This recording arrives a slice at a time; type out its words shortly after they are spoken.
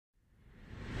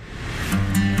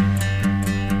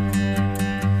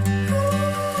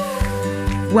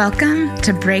Welcome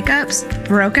to Breakups,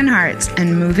 Broken Hearts,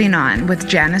 and Moving On with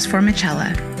Janice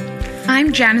Formicella.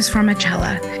 I'm Janice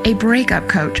Formicella, a breakup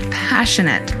coach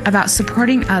passionate about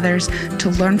supporting others to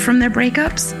learn from their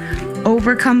breakups,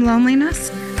 overcome loneliness,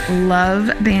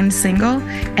 love being single,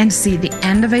 and see the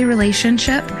end of a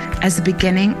relationship as the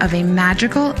beginning of a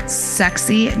magical,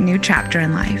 sexy new chapter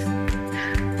in life.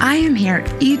 I am here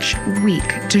each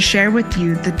week to share with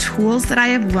you the tools that I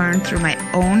have learned through my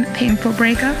own painful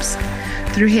breakups,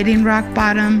 through hitting rock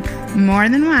bottom more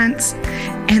than once,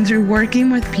 and through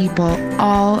working with people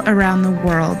all around the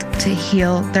world to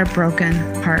heal their broken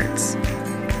hearts.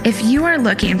 If you are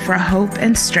looking for hope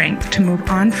and strength to move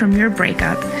on from your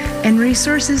breakup and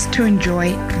resources to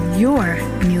enjoy your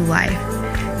new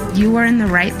life, you are in the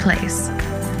right place,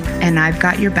 and I've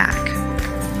got your back.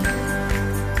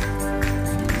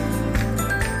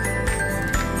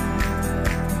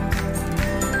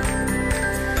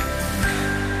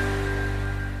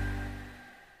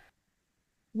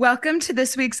 Welcome to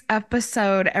this week's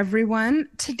episode, everyone.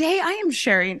 Today, I am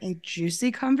sharing a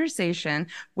juicy conversation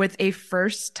with a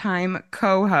first-time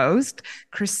co-host,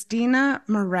 Christina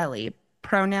Morelli,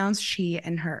 pronouns she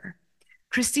and her.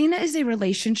 Christina is a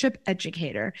relationship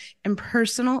educator and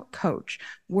personal coach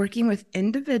working with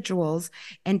individuals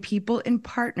and people in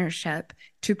partnership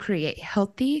to create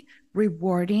healthy,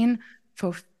 rewarding,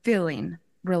 fulfilling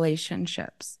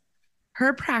relationships.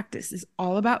 Her practice is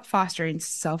all about fostering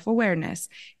self-awareness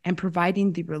and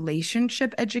providing the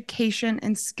relationship education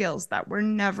and skills that were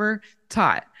never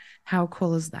taught. How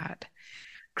cool is that?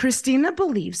 Christina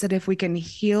believes that if we can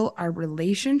heal our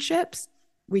relationships,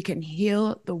 we can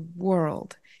heal the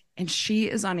world, and she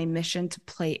is on a mission to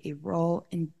play a role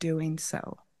in doing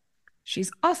so.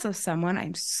 She's also someone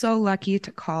I'm so lucky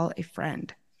to call a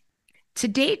friend.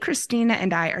 Today, Christina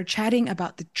and I are chatting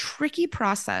about the tricky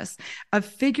process of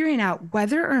figuring out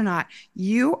whether or not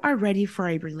you are ready for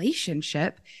a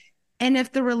relationship and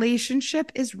if the relationship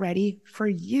is ready for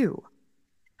you.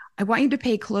 I want you to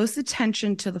pay close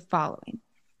attention to the following.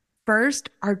 First,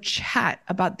 our chat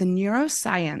about the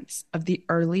neuroscience of the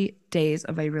early days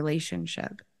of a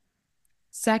relationship.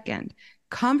 Second,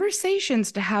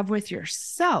 conversations to have with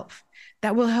yourself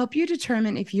that will help you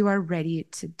determine if you are ready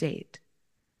to date.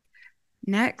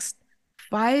 Next,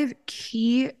 5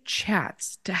 key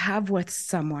chats to have with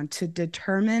someone to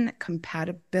determine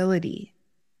compatibility.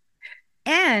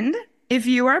 And if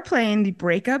you are playing the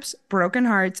Breakups, Broken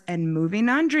Hearts, and Moving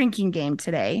On drinking game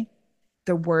today,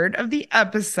 the word of the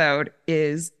episode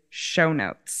is show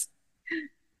notes.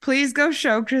 Please go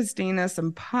show Christina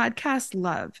some podcast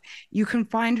love. You can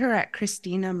find her at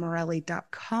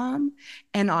ChristinaMorelli.com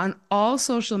and on all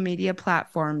social media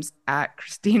platforms at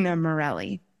Christina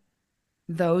Morelli.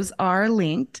 Those are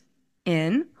linked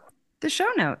in the show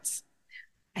notes.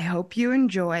 I hope you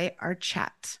enjoy our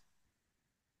chat.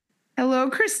 Hello,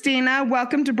 Christina.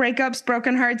 Welcome to Breakups,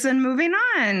 Broken Hearts, and Moving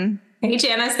On. Hey,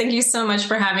 Janice. Thank you so much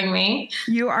for having me.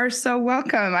 You are so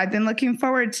welcome. I've been looking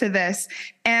forward to this.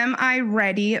 Am I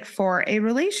ready for a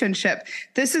relationship?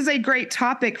 This is a great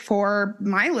topic for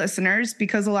my listeners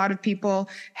because a lot of people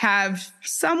have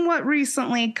somewhat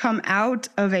recently come out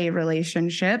of a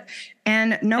relationship,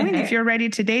 and knowing if you're ready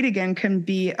to date again can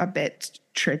be a bit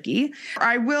tricky.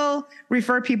 I will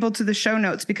refer people to the show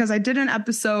notes because I did an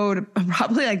episode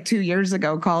probably like 2 years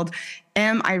ago called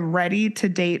Am I Ready to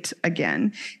Date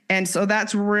Again? And so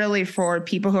that's really for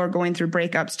people who are going through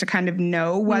breakups to kind of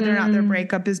know whether or not their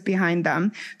breakup is behind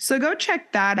them. So go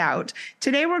check that out.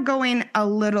 Today, we're going a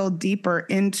little deeper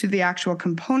into the actual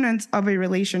components of a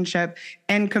relationship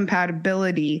and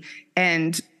compatibility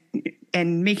and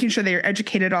making sure that you're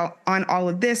educated on all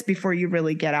of this before you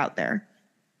really get out there.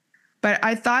 But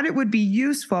I thought it would be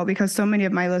useful because so many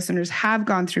of my listeners have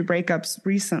gone through breakups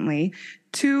recently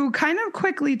to kind of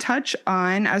quickly touch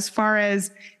on as far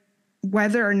as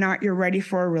whether or not you're ready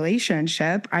for a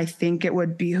relationship. I think it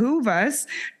would behoove us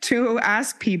to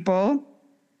ask people,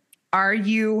 are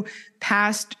you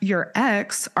past your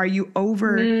ex? Are you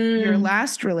over your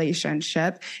last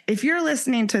relationship? If you're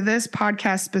listening to this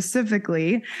podcast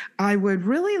specifically, I would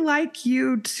really like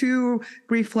you to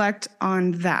reflect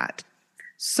on that.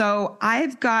 So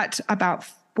I've got about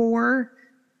 4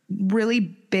 really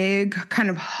big kind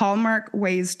of hallmark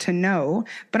ways to know.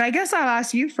 But I guess I'll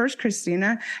ask you first,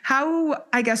 Christina, how,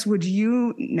 I guess, would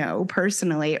you know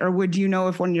personally, or would you know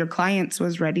if one of your clients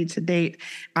was ready to date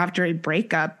after a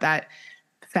breakup that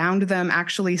found them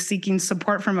actually seeking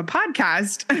support from a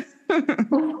podcast?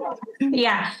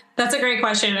 Yeah, that's a great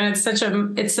question. And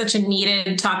it's such a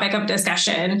needed topic of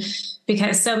discussion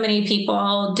because so many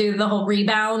people do the whole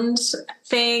rebound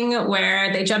thing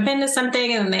where they jump into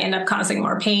something and they end up causing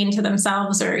more pain to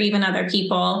themselves or even other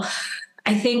people.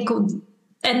 I think,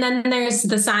 and then there's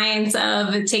the science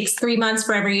of it takes 3 months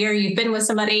for every year you've been with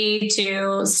somebody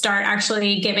to start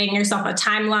actually giving yourself a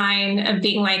timeline of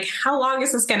being like, how long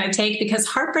is this going to take? Because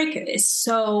heartbreak is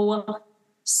so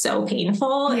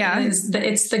painful. Yeah.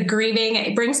 It's the grieving.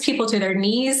 It brings people to their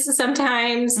knees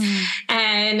sometimes.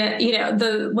 And,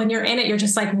 when you're in it, you're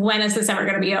just like, when is this ever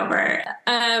going to be over?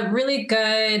 A really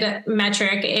good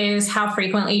metric is how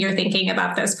frequently you're thinking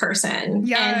about this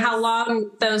person and how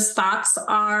long those thoughts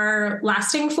are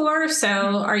lasting for. So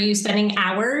are you spending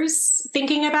hours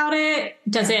thinking about it?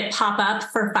 Does it pop up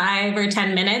for 5 or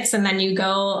 10 minutes and then you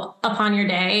go upon your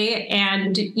day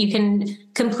and you can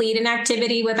complete an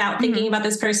activity without thinking about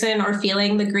this person or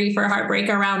feeling the grief or heartbreak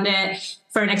around it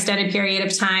for an extended period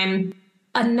of time?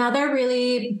 Another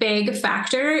really big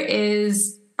factor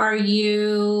is, are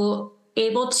you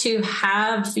able to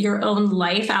have your own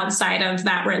life outside of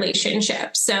that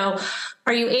relationship? So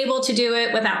are you able to do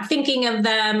it without thinking of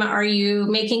them? Are you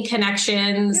making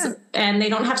connections? And they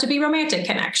don't have to be romantic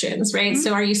connections, right?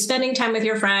 So are you spending time with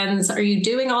your friends? Are you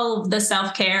doing all of the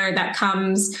self-care that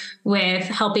comes with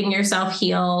helping yourself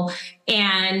heal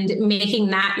and making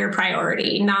that your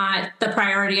priority, not the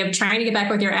priority of trying to get back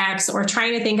with your ex or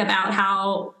trying to think about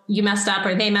how you messed up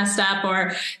or they messed up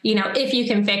or, if you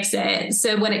can fix it.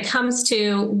 So when it comes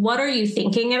to what are you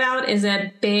thinking about is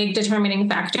a big determining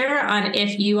factor on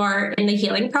if you are in the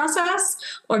healing process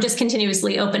or just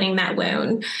continuously opening that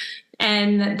wound.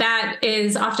 And that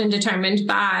is often determined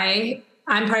by,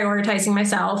 I'm prioritizing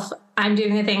myself. I'm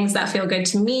doing the things that feel good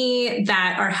to me,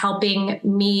 that are helping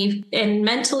me in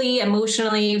mentally,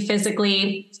 emotionally,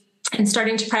 physically, and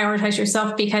starting to prioritize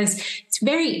yourself, because it's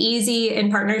very easy in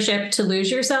partnership to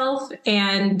lose yourself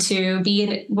and to be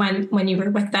in, when you were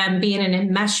with them, be in an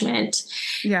enmeshment.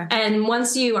 Yeah. And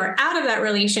once you are out of that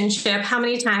relationship, how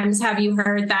many times have you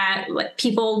heard that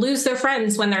people lose their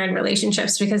friends when they're in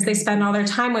relationships because they spend all their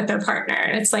time with their partner?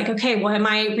 And it's like, okay, well, am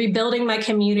I rebuilding my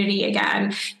community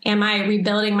again? Am I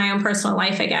rebuilding my own personal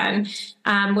life again?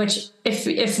 Which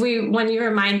when you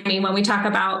remind me, when we talk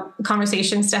about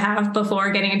conversations to have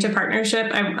before getting into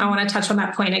partnership, I want to touch on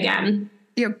that point again.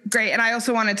 Yeah, great. And I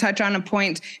also want to touch on a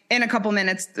point in a couple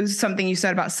minutes, something you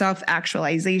said about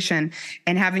self-actualization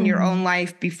and having your own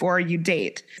life before you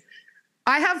date.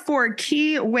 I have 4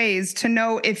 key ways to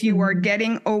know if you are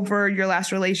getting over your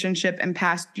last relationship and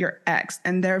past your ex,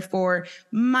 and therefore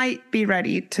might be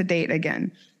ready to date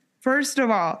again. First of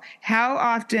all, how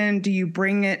often do you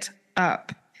bring it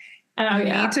up? You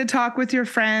need to talk with your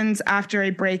friends after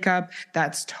a breakup.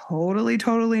 That's totally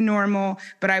normal.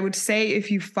 But I would say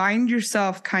if you find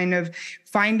yourself kind of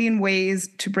finding ways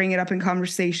to bring it up in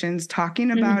conversations, talking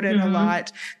about it a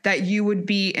lot, that you would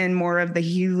be in more of the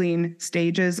healing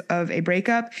stages of a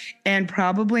breakup and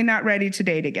probably not ready to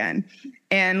date again.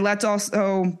 And let's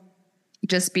also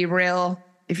just be real.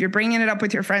 If you're bringing it up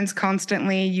with your friends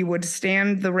constantly, you would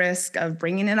stand the risk of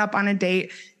bringing it up on a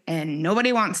date, and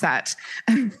nobody wants that.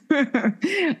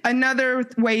 Another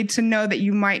way to know that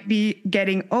you might be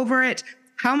getting over it: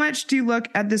 how much do you look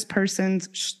at this person's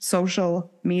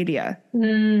social media?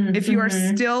 If you are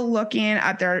still looking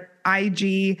at their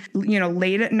IG,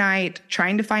 late at night,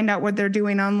 trying to find out what they're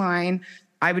doing online,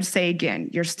 I would say,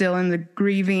 again, you're still in the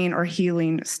grieving or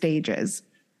healing stages.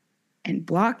 And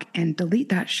block and delete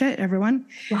that shit, everyone.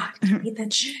 Block, delete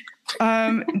that shit.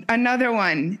 Another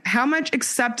one: how much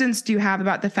acceptance do you have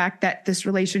about the fact that this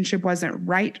relationship wasn't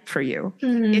right for you?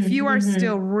 If you are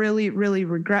still really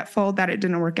regretful that it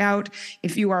didn't work out,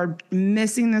 if you are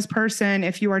missing this person,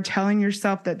 if you are telling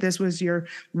yourself that this was your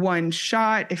one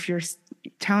shot, if you're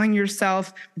telling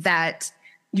yourself that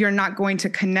you're not going to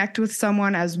connect with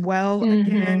someone as well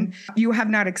again, you have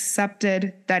not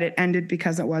accepted that it ended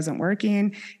because it wasn't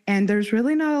working. And there's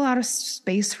really not a lot of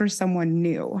space for someone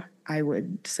new, I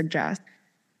would suggest.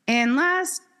 And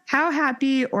last, how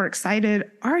happy or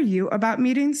excited are you about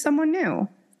meeting someone new?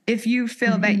 If you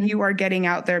feel that you are getting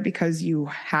out there because you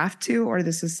have to, or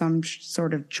this is some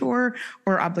sort of chore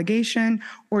or obligation,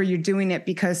 or you're doing it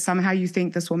because somehow you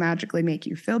think this will magically make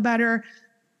you feel better,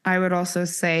 I would also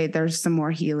say there's some more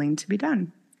healing to be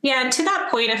done. Yeah. And to that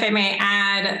point, if I may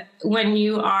add, when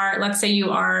you are, let's say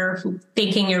you are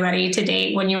thinking you're ready to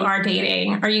date, when you are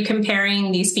dating, are you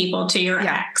comparing these people to your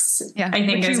ex? Yeah. I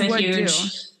think is a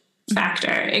huge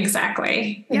factor.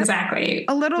 Exactly. Yep. Exactly.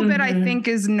 A little bit, I think,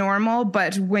 is normal,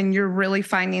 but when you're really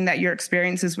finding that your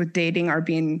experiences with dating are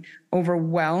being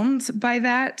overwhelmed by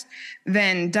that,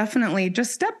 then definitely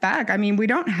just step back. I mean, we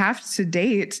don't have to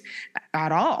date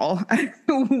at all.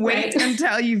 Wait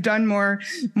until you've done more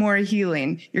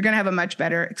healing. You're going to have a much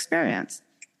better experience.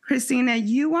 Christina,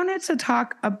 you wanted to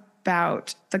talk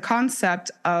about the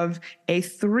concept of a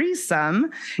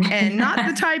threesome, and not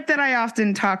the type that I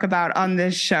often talk about on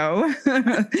this show.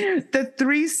 The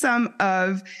threesome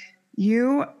of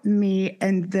you, me,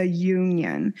 and the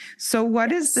union. So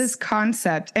what is this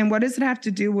concept, and what does it have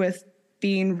to do with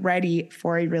being ready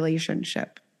for a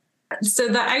relationship? So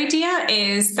the idea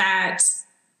is that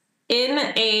in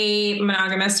a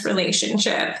monogamous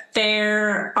relationship,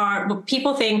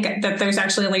 people think that there's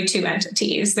actually only two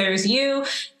entities. There's you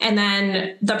and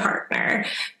then the partner,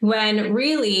 when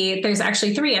really there's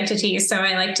actually three entities. So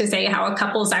I like to say how a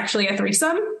couple is actually a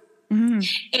threesome.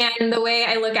 And the way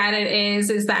I look at it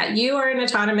is that you are an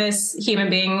autonomous human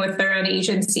being with their own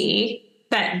agency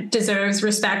that deserves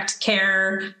respect,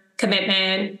 care,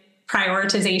 commitment,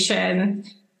 prioritization.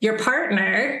 Your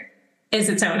partner is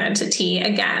its own entity.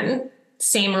 Again,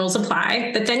 same rules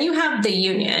apply. But then you have the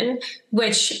union,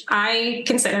 which I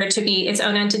consider to be its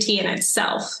own entity in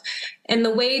itself. And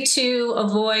the way to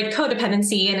avoid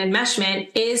codependency and enmeshment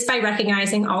is by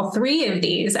recognizing all three of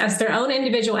these as their own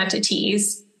individual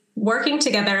entities, working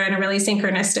together in a really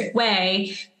synchronistic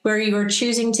way, where you are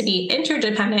choosing to be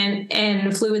interdependent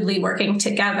and fluidly working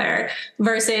together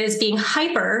versus being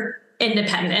hyper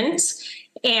independent.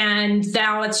 And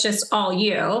now it's just all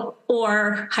you,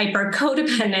 or hyper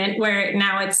codependent, where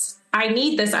now it's, I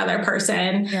need this other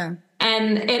person. Yeah.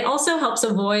 And it also helps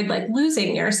avoid like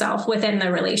losing yourself within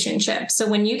the relationship. So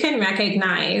when you can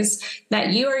recognize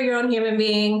that you are your own human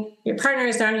being, your partner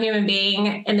is their own human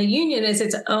being, and the union is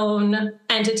its own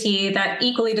entity that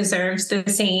equally deserves the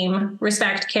same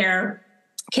respect, care,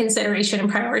 consideration,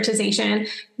 and prioritization,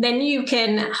 then you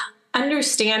can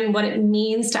understand what it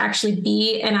means to actually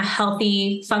be in a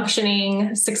healthy,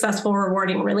 functioning, successful,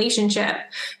 rewarding relationship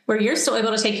where you're still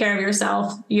able to take care of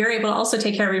yourself, you're able to also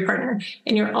take care of your partner,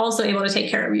 and you're also able to take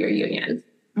care of your union.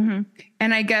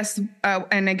 And I guess,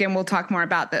 and again, we'll talk more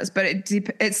about this, but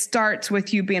it starts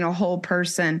with you being a whole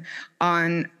person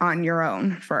on your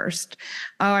own first.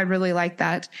 Oh, I really like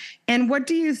that. And what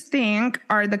do you think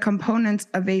are the components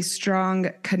of a strong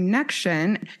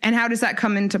connection, and how does that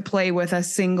come into play with a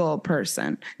single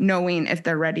person, knowing if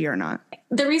they're ready or not?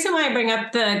 The reason why I bring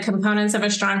up the components of a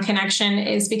strong connection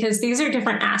is because these are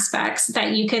different aspects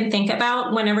that you can think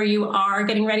about whenever you are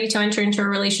getting ready to enter into a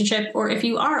relationship, or if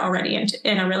you are already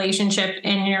in a relationship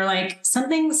and you're like,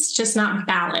 something's just not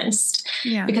balanced.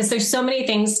 Yeah. Because there's so many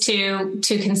things to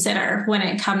consider when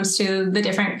it comes to the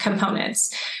different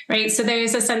components, right? So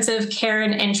there's a sense of care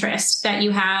and interest that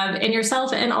you have in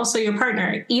yourself and also your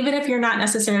partner. Even if you're not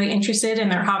necessarily interested in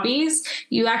their hobbies,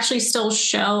 you actually still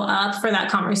show up for that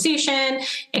conversation,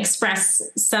 express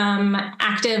some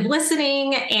active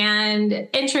listening and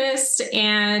interest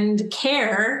and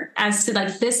care as to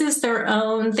like, this is their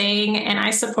own thing and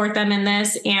I support them in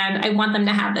this and I want them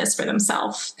to have this for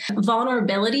themselves.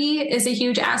 Vulnerability is a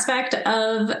huge aspect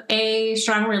of a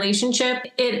strong relationship.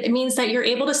 It means that you're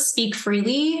able to speak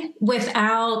freely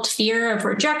without fear of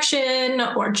rejection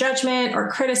or judgment or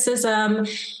criticism.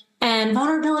 And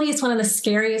vulnerability is one of the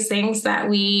scariest things that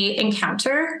we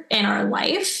encounter in our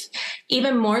life,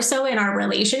 even more so in our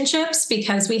relationships,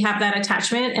 because we have that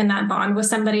attachment and that bond with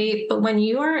somebody. But when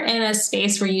you are in a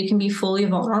space where you can be fully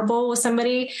vulnerable with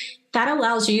somebody, that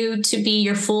allows you to be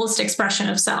your fullest expression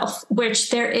of self, which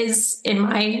there is, in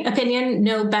my opinion,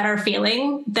 no better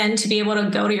feeling than to be able to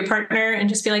go to your partner and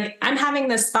just be like, I'm having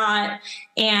this thought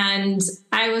and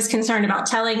I was concerned about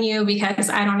telling you because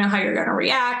I don't know how you're going to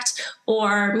react.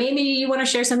 Or maybe you want to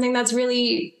share something that's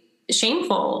really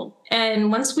shameful. And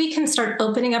once we can start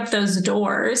opening up those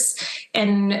doors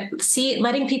and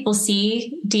letting people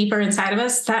see deeper inside of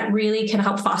us, that really can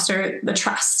help foster the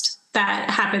trust that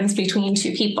happens between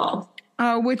two people.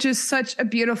 Which is such a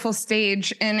beautiful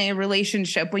stage in a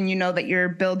relationship when you know that you're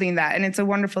building that. And it's a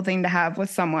wonderful thing to have with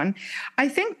someone. I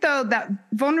think, though, that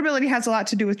vulnerability has a lot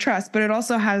to do with trust, but it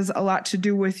also has a lot to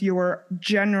do with your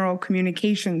general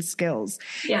communication skills.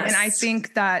 Yes. And I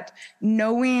think that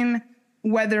knowing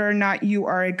whether or not you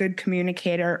are a good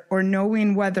communicator or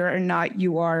knowing whether or not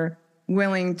you are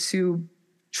willing to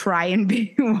try and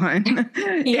be one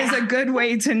is a good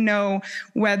way to know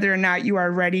whether or not you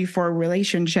are ready for a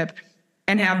relationship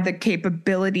and have the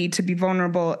capability to be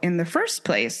vulnerable in the first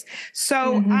place.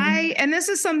 So and this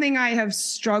is something I have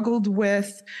struggled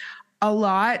with A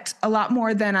lot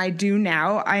more than I do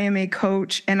now. I am a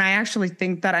coach, and I actually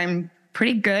think that I'm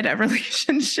pretty good at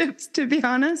relationships, to be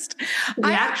honest. Yeah.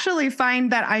 I actually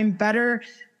find that I'm better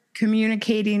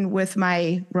communicating with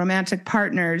my romantic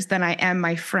partners than I am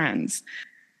my friends.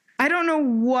 I don't know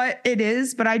what it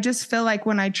is, but I just feel like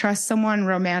when I trust someone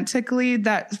romantically,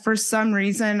 that for some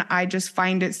reason, I just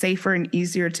find it safer and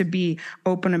easier to be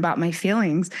open about my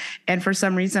feelings. And for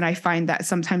some reason, I find that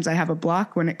sometimes I have a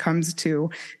block when it comes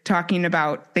to talking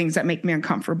about things that make me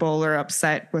uncomfortable or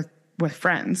upset with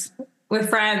friends. With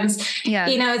friends. Yeah.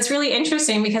 It's really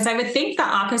interesting because I would think the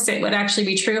opposite would actually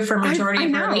be true for majority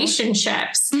of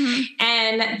relationships. Mm-hmm.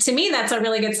 And to me, that's a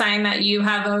really good sign that you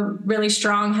have a really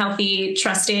strong, healthy,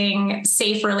 trusting,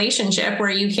 safe relationship where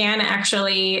you can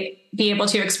actually be able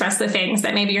to express the things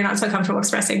that maybe you're not so comfortable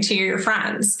expressing to your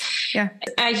friends. Yeah.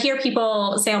 I hear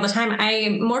people say all the time,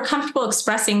 I'm more comfortable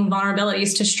expressing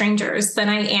vulnerabilities to strangers than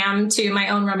I am to my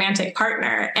own romantic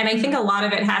partner. And I think a lot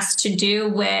of it has to do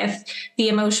with the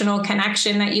emotional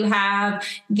connection that you have,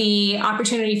 the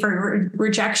opportunity for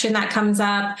rejection that comes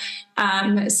up.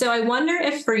 So I wonder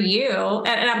if for you,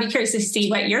 and I'll be curious to see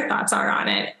what your thoughts are on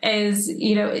it, is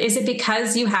it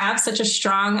because you have such a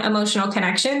strong emotional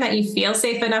connection that you feel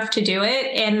safe enough to do it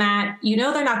and that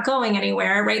they're not going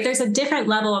anywhere, right? There's a different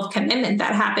level of commitment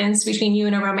that happens between you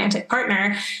and a romantic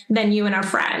partner than you and a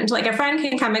friend. Like a friend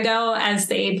can come and go as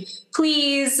they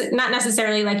please, not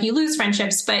necessarily like you lose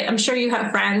friendships, but I'm sure you have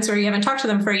friends where you haven't talked to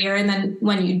them for a year. And then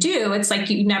when you do, it's like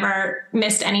you never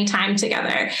missed any time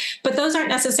together. But those aren't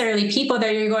necessarily people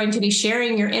that you're going to be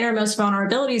sharing your innermost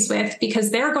vulnerabilities with,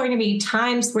 because there are going to be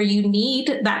times where you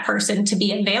need that person to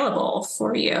be available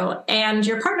for you. And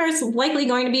your partner is likely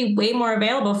going to be way more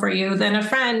available for you than a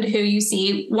friend who you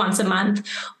see once a month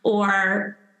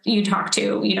or you talk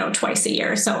to, twice a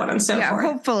year, so on and so forth.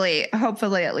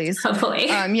 Hopefully at least. Hopefully.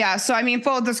 So I mean,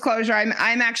 full disclosure,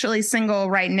 I'm actually single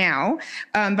right now,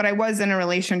 but I was in a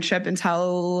relationship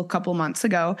until a couple months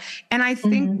ago. And I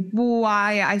think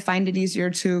why I find it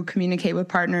easier to communicate with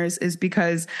partners is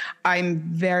because I'm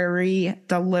very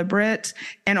deliberate.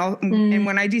 And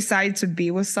when I decide to be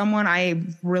with someone, I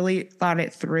really thought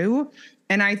it through.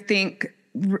 And I think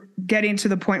getting to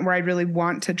the point where I really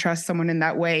want to trust someone in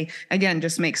that way, again,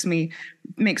 just makes me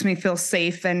feel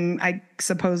safe and I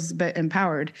suppose a bit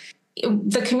empowered.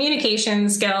 The communication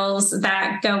skills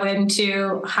that go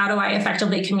into how do I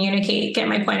effectively communicate, get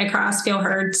my point across, feel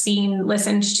heard, seen,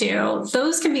 listened to,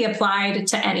 those can be applied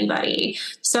to anybody.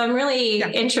 So I'm really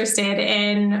interested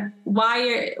in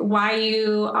why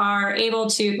you are able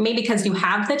to, maybe because you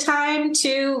have the time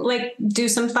to do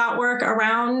some thought work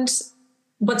around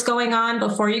what's going on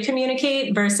before you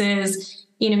communicate versus,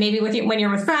 maybe when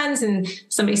you're with friends and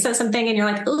somebody says something and you're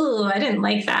like, "Ooh, I didn't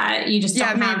like that." You just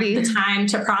don't have the time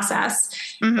to process.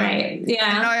 Mm-hmm. Right.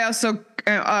 Yeah. And I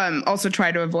also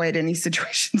try to avoid any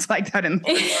situations like that in the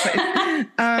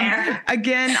first place.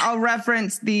 Again, I'll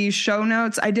reference the show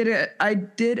notes. I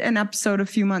did an episode a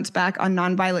few months back on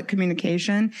nonviolent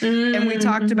communication, and we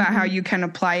talked about how you can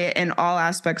apply it in all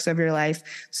aspects of your life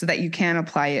so that you can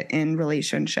apply it in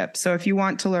relationships. So if you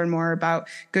want to learn more about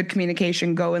good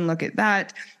communication, go and look at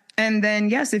that. And then,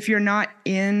 yes, if you're not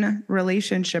in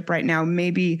relationship right now,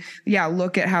 maybe,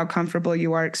 look at how comfortable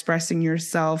you are expressing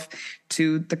yourself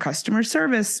to the customer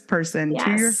service person,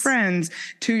 to your friends,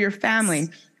 to your family.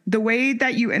 The way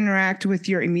that you interact with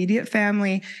your immediate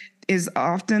family is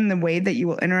often the way that you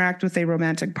will interact with a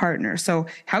romantic partner. So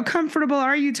how comfortable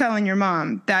are you telling your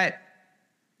mom that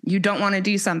you don't want to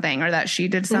do something or that she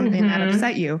did something that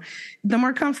upset you? The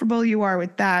more comfortable you are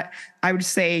with that, I would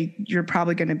say you're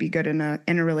probably going to be good in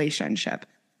a relationship.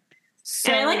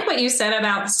 So, and I like what you said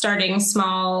about starting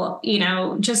small,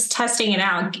 just testing it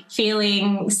out,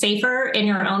 feeling safer in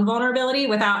your own vulnerability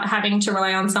without having to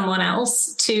rely on someone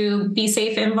else to be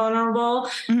safe and vulnerable,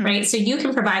 right? So you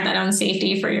can provide that own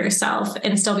safety for yourself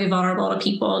and still be vulnerable to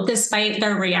people despite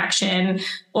their reaction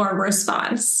or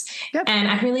response. Yep. And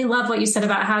I really love what you said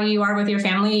about how you are with your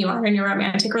family, you are in your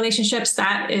romantic relationships.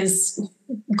 That is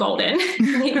golden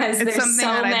because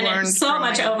there's so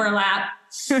much overlap.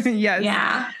 Yes.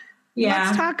 Yeah. Yeah.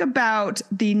 Let's talk about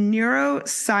the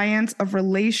neuroscience of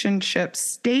relationship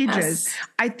stages. Yes.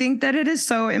 I think that it is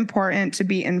so important to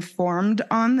be informed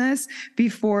on this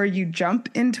before you jump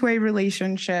into a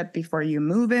relationship, before you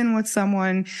move in with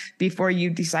someone, before you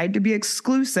decide to be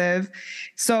exclusive.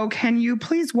 So can you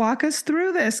please walk us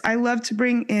through this? I love to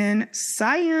bring in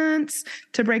science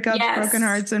to break up broken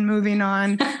hearts and moving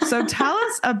on. So tell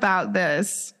us about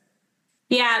this.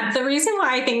 Yeah, the reason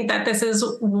why I think that this is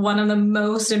one of the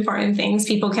most important things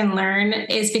people can learn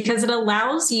is because it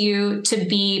allows you to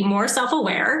be more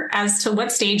self-aware as to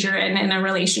what stage you're in a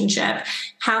relationship,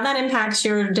 how that impacts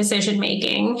your decision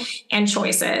making and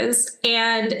choices,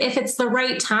 and if it's the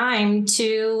right time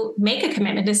to make a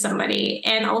commitment to somebody,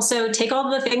 and also take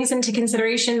all the things into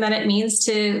consideration that it means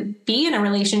to be in a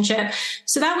relationship.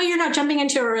 So that way you're not jumping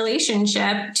into a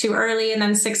relationship too early and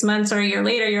then 6 months or a year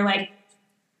later, you're like,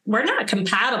 we're not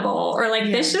compatible, or like,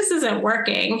 this just isn't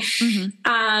working.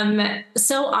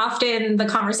 So often the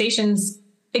conversations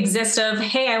exist of,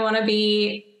 hey, I want to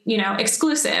be,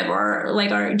 exclusive, or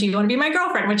like, or do you want to be my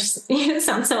girlfriend? Which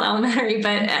sounds so elementary,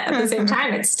 but at the same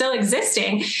time, it's still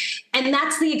existing. And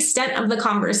that's the extent of the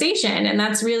conversation. And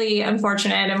that's really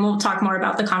unfortunate. And we'll talk more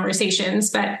about the conversations,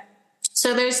 but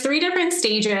so there's 3 different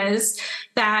stages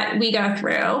that we go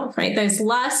through, right? There's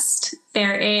lust,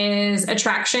 there is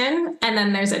attraction, and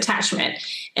then there's attachment.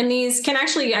 And these can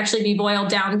actually be boiled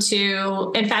down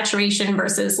to infatuation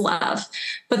versus love.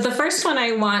 But the first one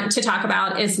I want to talk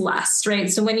about is lust, right?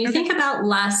 So when you think about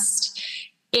lust,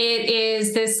 it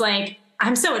is this like,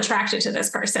 I'm so attracted to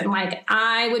this person. Like,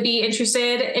 I would be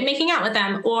interested in making out with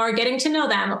them or getting to know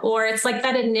them. Or it's like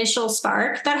that initial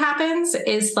spark that happens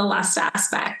is the lust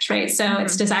aspect, right? So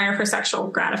it's desire for sexual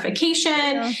gratification.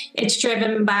 Yeah. It's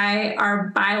driven by our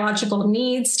biological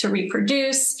needs to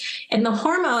reproduce. And the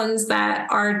hormones that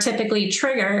are typically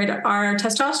triggered are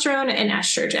testosterone and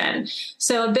estrogen.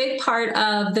 So a big part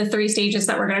of the 3 stages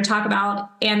that we're going to talk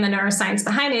about and the neuroscience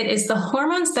behind it is the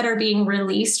hormones that are being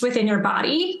released within your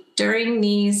body during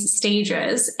these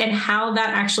stages, and how that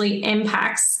actually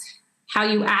impacts how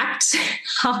you act,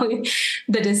 how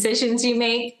the decisions you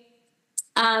make.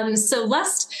 So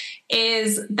lust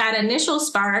is that initial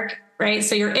spark, right?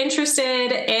 So you're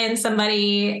interested in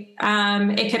somebody.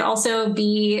 It could also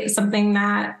be something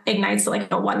that ignites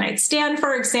like a one-night stand,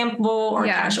 for example, or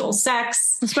casual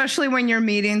sex. Especially when you're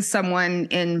meeting someone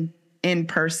in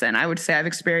person. I would say I've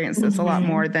experienced this a lot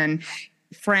more than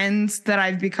friends that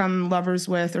I've become lovers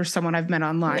with or someone I've met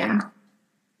online. Yeah.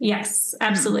 Yes,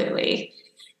 absolutely.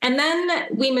 And then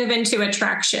we move into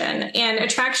attraction, and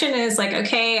attraction is like,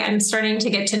 okay, I'm starting to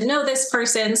get to know this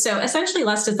person. So essentially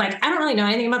lust is like, I don't really know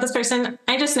anything about this person.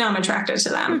 I just know I'm attracted to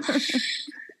them.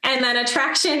 And then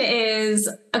attraction is,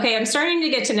 okay, I'm starting to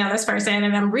get to know this person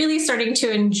and I'm really starting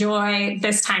to enjoy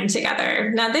this time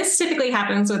together. Now, this typically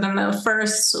happens within the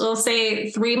first, we'll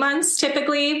say 3 months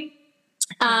typically.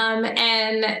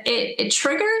 And it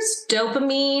triggers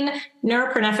dopamine,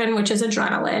 norepinephrine, which is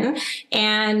adrenaline,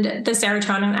 and the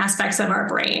serotonin aspects of our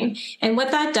brain. And what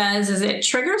that does is it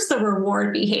triggers the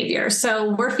reward behavior.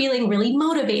 So we're feeling really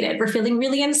motivated. We're feeling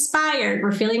really inspired.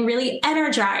 We're feeling really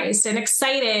energized and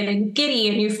excited and giddy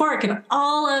and euphoric, and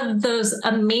all of those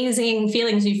amazing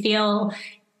feelings you feel,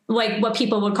 like what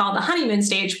people would call the honeymoon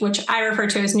stage, which I refer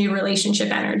to as new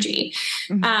relationship energy.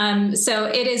 So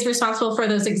it is responsible for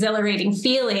those exhilarating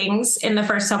feelings in the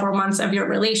first several months of your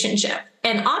relationship.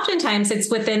 And oftentimes it's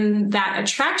within that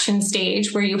attraction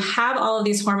stage where you have all of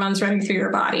these hormones running through your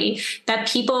body that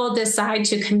people decide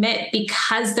to commit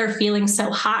because they're feeling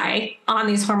so high on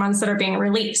these hormones that are being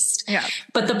released. Yeah.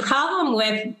 But the problem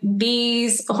with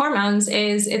these hormones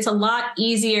is it's a lot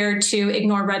easier to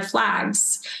ignore red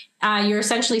flags. You're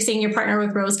essentially seeing your partner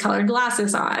with rose-colored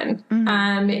glasses on.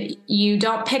 You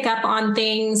don't pick up on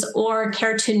things or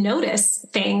care to notice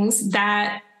things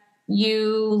that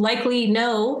you likely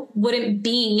know wouldn't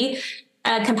be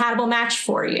a compatible match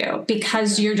for you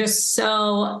because you're just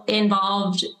so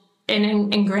involved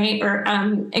and ingrained or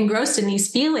engrossed in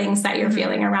these feelings that you're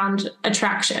feeling around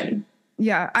attraction.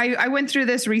 Yeah, I went through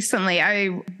this recently.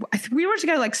 We were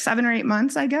together like 7 or 8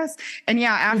 months, I guess. And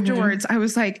yeah, afterwards I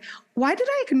was like, why did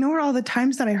I ignore all the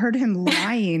times that I heard him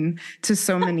lying to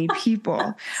so many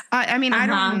people? I mean, I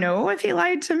don't know if he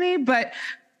lied to me, but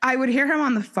I would hear him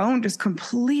on the phone just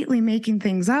completely making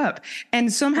things up.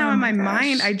 And somehow in my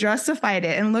mind, I justified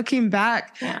it. And looking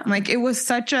back, I'm like, it was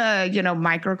such a,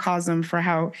 microcosm for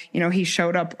how, he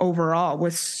showed up overall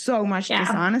with so much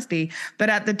dishonesty. But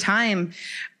at the time,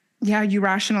 you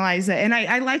rationalize it. And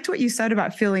I liked what you said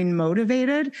about feeling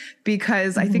motivated,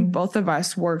 because I think both of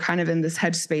us were kind of in this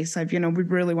headspace of, we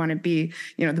really want to be,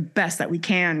 the best that we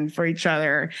can for each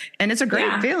other. And it's a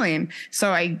great feeling.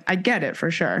 So I get it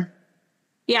for sure.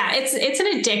 Yeah, it's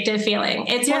an addictive feeling.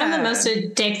 It's one of the most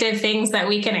addictive things that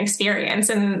we can experience.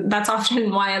 And that's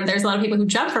often why there's a lot of people who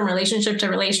jump from relationship to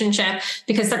relationship,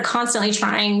 because they're constantly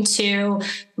trying to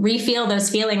refeel those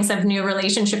feelings of new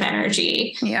relationship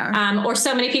energy. Yeah. Or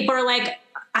so many people are like,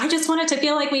 I just want it to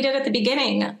feel like we did at the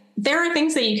beginning. there are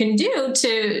things that you can do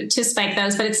to spike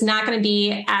those, but it's not going to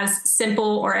be as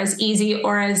simple or as easy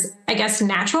or as, I guess,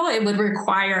 natural. It would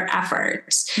require effort.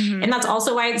 Mm-hmm. And that's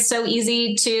also why it's so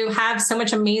easy to have so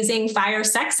much amazing fire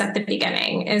sex at the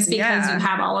beginning, is because you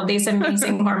have all of these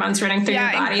amazing hormones running through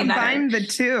your body. And combine the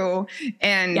two.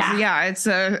 And it's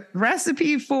a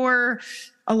recipe for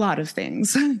a lot of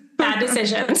things. Bad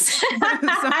decisions.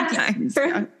 Sometimes.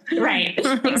 Right.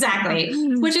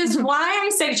 Exactly. Which is why I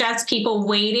suggest people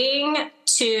waiting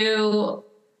to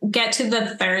get to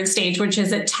the third stage, which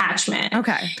is attachment.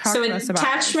 Okay. Talk to us about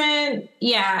attachment.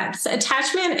 Yeah. So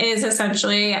attachment is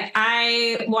essentially,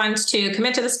 I want to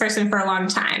commit to this person for a long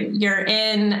time. You're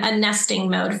in a nesting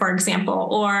mode, for example,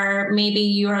 or maybe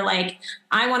you are like,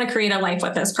 I want to create a life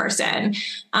with this person.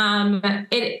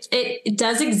 It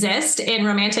does exist in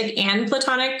romantic and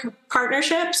platonic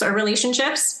partnerships or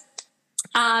relationships.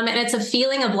 And it's a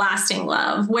feeling of lasting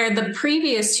love, where the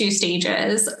previous two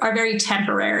stages are very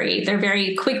temporary. They're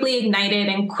very quickly ignited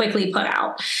and quickly put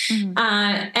out. Mm-hmm.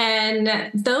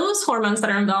 And those hormones that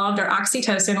are involved are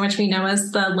oxytocin, which we know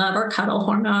as the love or cuddle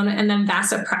hormone, and then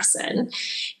vasopressin.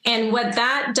 And what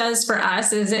that does for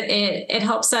us is it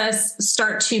helps us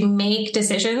start to make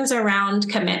decisions around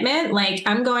commitment. Like,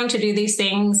 I'm going to do these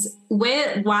things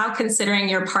while considering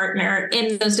your partner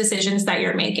in those decisions that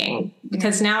you're making,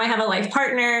 because now I have a life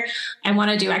partner. I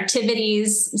want to do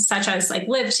activities such as like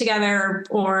live together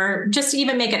or just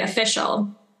even make it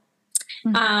official.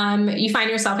 Mm-hmm. You find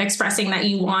yourself expressing that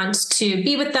you want to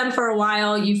be with them for a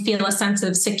while. You feel a sense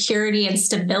of security and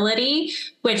stability,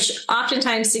 which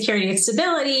oftentimes security and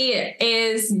stability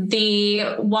is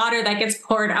the water that gets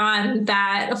poured on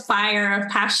that fire of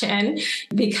passion,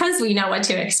 because we know what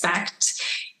to expect.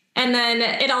 And then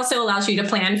it also allows you to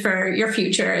plan for your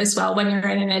future as well when you're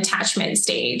in an attachment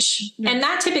stage. Yeah. And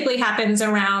that typically happens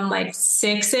around like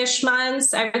 6-ish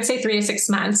months. I would say 3 to 6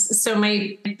 months. So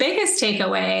my biggest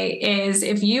takeaway is,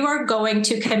 if you are going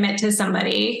to commit to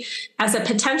somebody as a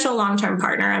potential long-term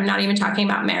partner, I'm not even talking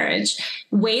about marriage,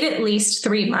 wait at least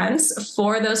 3 months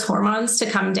for those hormones to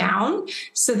come down.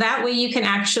 So that way you can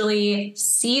actually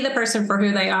see the person for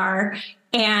who they are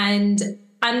and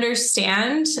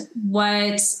understand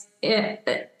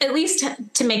at least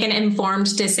to make an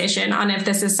informed decision on if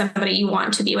this is somebody you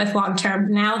want to be with long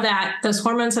term. Now that those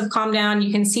hormones have calmed down,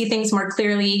 you can see things more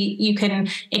clearly. You can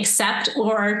accept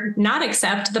or not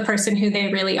accept the person who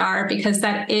they really are, because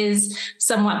that is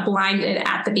somewhat blinded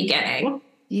at the beginning.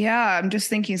 Yeah, I'm just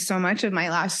thinking so much of my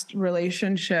last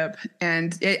relationship,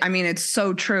 and it's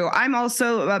so true. I'm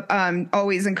also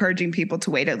always encouraging people to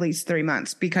wait at least 3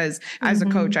 months, because as a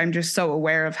coach, I'm just so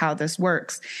aware of how this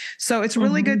works. So it's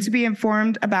really good to be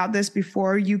informed about this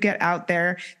before you get out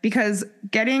there, because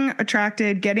getting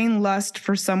attracted, getting lust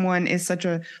for someone is such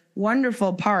a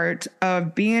wonderful part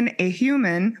of being a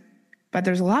human. But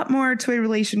there's a lot more to a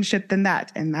relationship than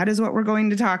that. And that is what we're going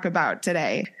to talk about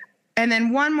today. And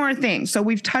then one more thing. So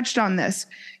we've touched on this.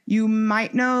 You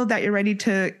might know that you're ready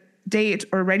to date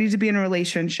or ready to be in a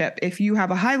relationship if you have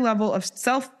a high level of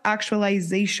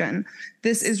self-actualization.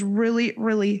 This is really,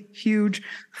 really huge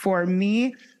for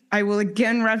me. I will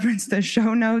again reference the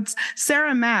show notes.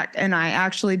 Sarah Mack and I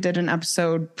actually did an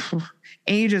episode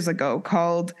ages ago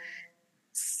called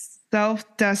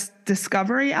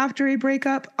Self-Discovery After a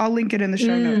Breakup. I'll link it in the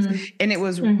show notes. And it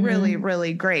was really,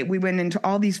 really great. We went into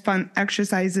all these fun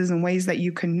exercises and ways that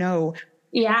you can know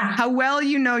how well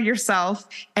you know yourself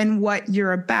and what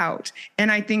you're about.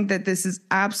 And I think that this is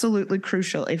absolutely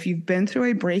crucial. If you've been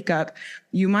through a breakup,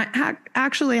 you might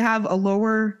actually have a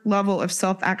lower level of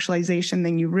self-actualization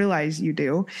than you realize you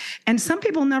do. And some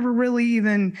people never really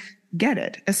even get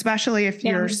it, especially if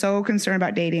you're so concerned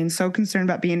about dating, so concerned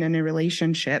about being in a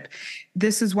relationship.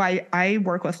 This is why I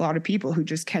work with a lot of people who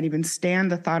just can't even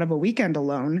stand the thought of a weekend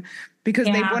alone, because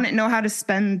they wouldn't know how to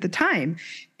spend the time.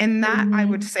 And that, I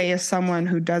would say, is someone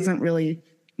who doesn't really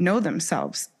know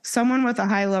themselves. Someone with a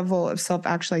high level of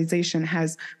self-actualization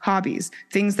has hobbies,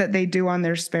 things that they do on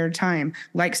their spare time,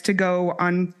 likes to go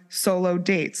on solo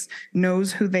dates,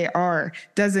 knows who they are,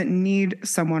 doesn't need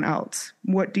someone else.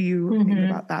 What do you think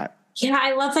about that? Yeah,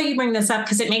 I love that you bring this up,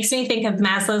 because it makes me think of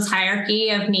Maslow's hierarchy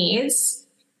of needs.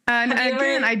 And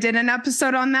again, I did an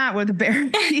episode on that with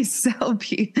Barry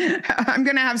Selby. I'm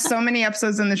going to have so many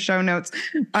episodes in the show notes.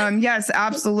 Yes,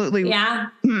 absolutely. Yeah.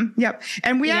 Yep.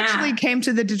 And we actually came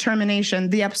to the determination.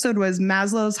 The episode was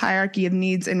Maslow's hierarchy of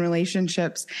needs in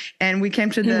relationships. And we came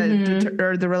to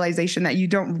the realization that you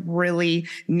don't really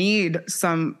need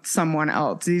someone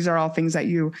else. These are all things that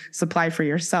you supply for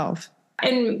yourself.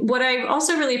 And what I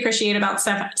also really appreciate about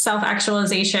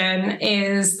self-actualization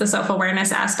is the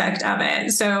self-awareness aspect of it.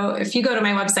 So if you go to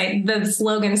my website, the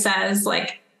slogan says,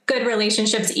 like, good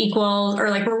relationships equal, or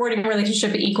like rewarding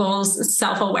relationship equals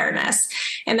self-awareness.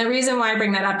 And the reason why I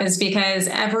bring that up is because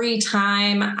every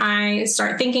time I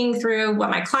start thinking through what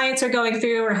my clients are going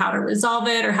through, or how to resolve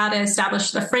it, or how to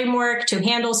establish the framework to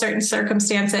handle certain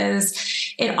circumstances,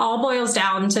 it all boils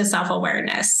down to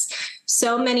self-awareness.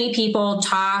 So many people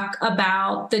talk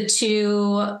about the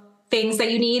two things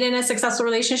that you need in a successful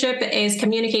relationship is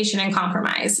communication and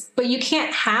compromise. But you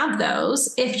can't have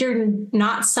those if you're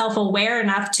not self-aware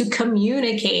enough to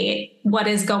communicate what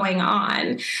is going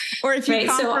on. Or if you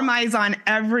compromise on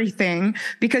everything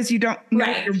because you don't know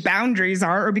what your boundaries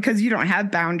are, or because you don't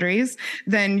have boundaries,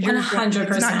 then you're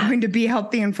 100%. It's not going to be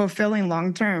healthy and fulfilling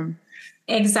long term.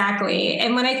 Exactly.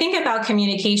 And when I think about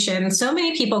communication, so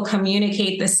many people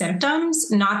communicate the symptoms,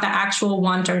 not the actual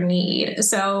want or need.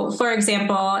 So, for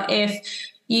example, if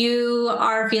you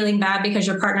are feeling bad because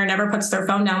your partner never puts their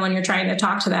phone down when you're trying to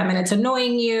talk to them and it's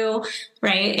annoying you,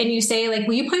 right? And you say like,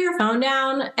 will you put your phone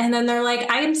down? And then they're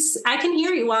like, I can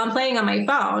hear you while I'm playing on my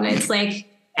phone. It's like,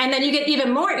 and then you get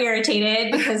even more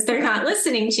irritated because they're not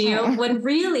listening to you, when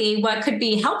really what could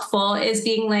be helpful is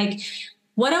being like,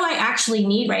 what do I actually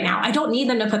need right now? I don't need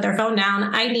them to put their phone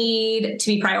down. I need to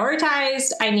be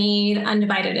prioritized. I need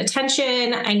undivided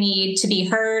attention. I need to be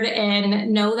heard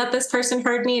and know that this person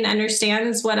heard me and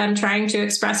understands what I'm trying to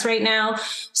express right now.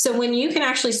 So when you can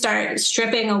actually start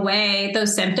stripping away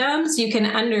those symptoms, you can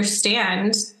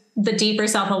understand the deeper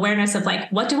self-awareness of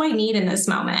like, what do I need in this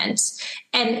moment?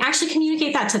 And actually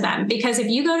communicate that to them. Because if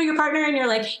you go to your partner and you're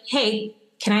like, hey,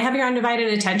 can I have your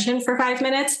undivided attention for 5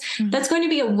 minutes? Mm-hmm. That's going to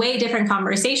be a way different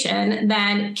conversation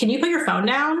than, can you put your phone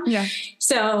down? Yeah.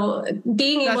 So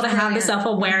being able to have the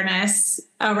self-awareness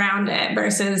around it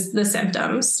versus the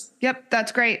symptoms. Yep.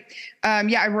 That's great. I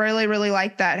really, really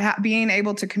like that. Being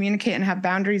able to communicate and have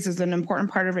boundaries is an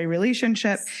important part of a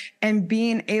relationship, and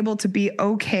being able to be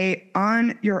okay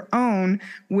on your own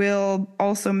will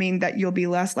also mean that you'll be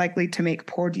less likely to make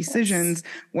poor decisions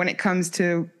when it comes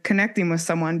to connecting with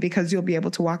someone, because you'll be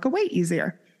able to walk away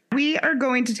easier. We are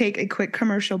going to take a quick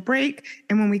commercial break.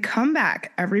 And when we come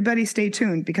back, everybody stay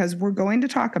tuned, because we're going to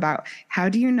talk about how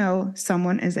do you know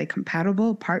someone is a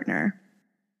compatible partner?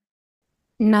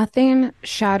 Nothing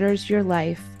shatters your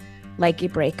life like a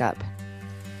breakup,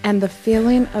 and the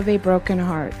feeling of a broken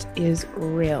heart is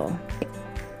real.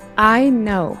 I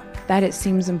know that it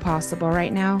seems impossible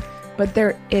right now, but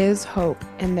there is hope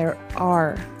and there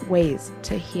are ways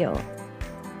to heal.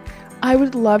 I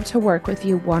would love to work with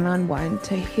you one-on-one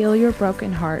to heal your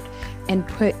broken heart and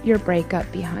put your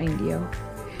breakup behind you.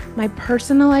 My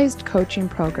personalized coaching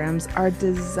programs are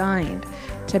designed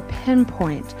to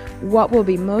pinpoint what will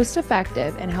be most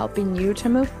effective in helping you to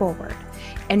move forward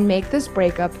and make this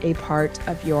breakup a part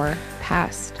of your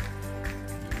past.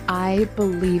 I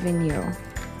believe in you.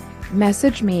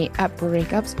 Message me at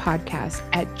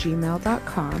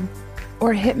breakupspodcast@gmail.com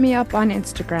or hit me up on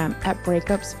Instagram at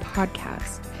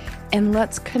breakupspodcast, and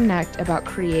let's connect about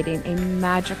creating a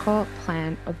magical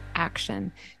plan of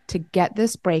action to get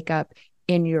this breakup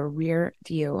in your rear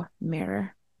view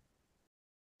mirror.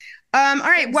 All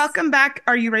right. Welcome back.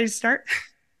 Are you ready to start?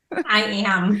 I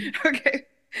am. Okay.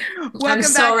 I'm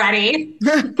so ready.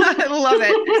 I love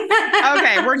it.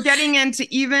 Okay. We're getting into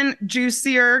even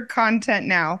juicier content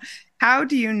now. How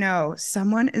do you know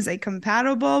someone is a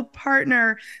compatible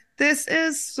partner? This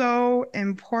is so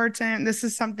important. This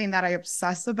is something that I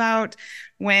obsess about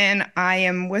when I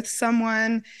am with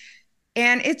someone.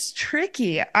 And it's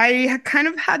tricky. I kind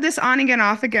of had this on again,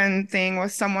 off again thing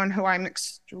with someone who I'm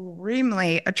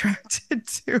extremely attracted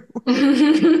to.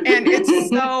 And it's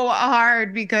so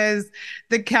hard because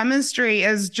the chemistry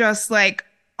is just like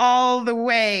all the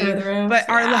way, but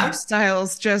our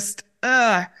lifestyles just,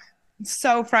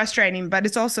 so frustrating, but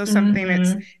it's also something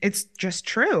it's just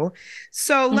true.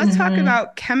 So let's talk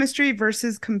about chemistry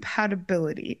versus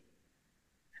compatibility.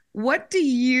 What do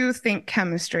you think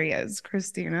chemistry is,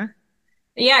 Christina?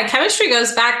 Yeah, chemistry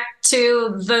goes back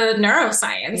to the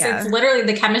neuroscience. Yeah. It's literally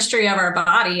the chemistry of our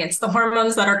body. It's the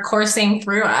hormones that are coursing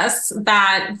through us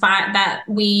that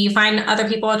we find other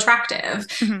people attractive,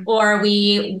 or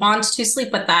we want to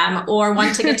sleep with them, or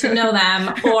want to get to know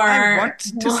them, or I want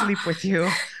to sleep with you.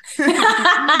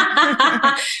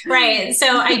 Right.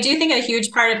 So I do think a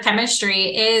huge part of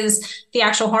chemistry is the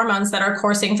actual hormones that are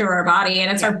coursing through our body. And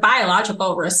it's our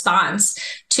biological response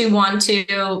to want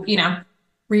to,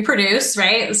 reproduce,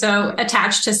 right? So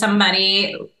attach to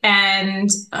somebody and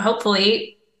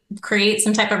hopefully create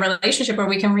some type of relationship where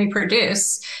we can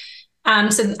reproduce.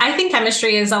 So I think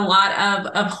chemistry is a lot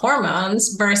of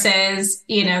hormones versus,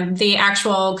 the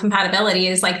actual compatibility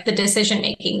is like the decision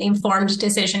making, the informed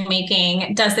decision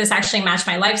making. Does this actually match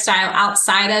my lifestyle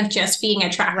outside of just being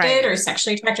attracted or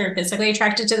sexually attracted or physically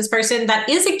attracted to this person? That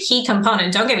is a key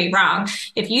component. Don't get me wrong.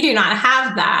 If you do not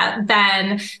have that,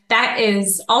 then that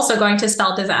is also going to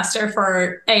spell disaster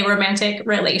for a romantic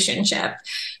relationship.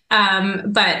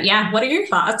 But yeah, what are your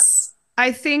thoughts?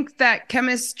 I think that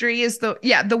chemistry is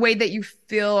the way that you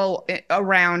feel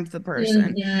around the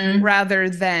person rather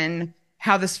than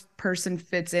how this person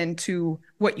fits into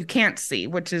what you can't see,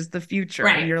 which is the future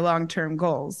and your long-term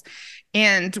goals.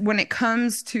 And when it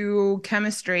comes to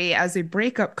chemistry as a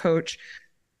breakup coach,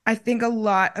 I think a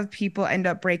lot of people end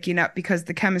up breaking up because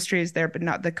the chemistry is there, but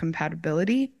not the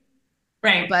compatibility.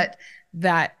 Right. But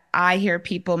that I hear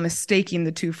people mistaking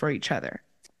the two for each other.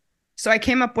 So I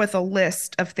came up with a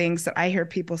list of things that I hear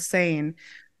people saying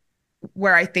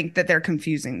where I think that they're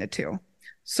confusing the two.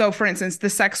 So for instance, the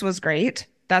sex was great.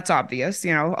 That's obvious.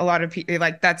 A lot of people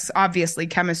that's obviously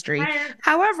chemistry.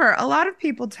 However, a lot of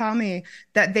people tell me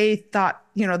that they thought,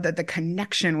 that the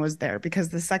connection was there because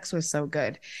the sex was so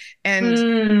good.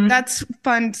 And that's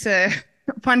fun to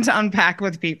unpack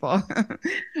with people.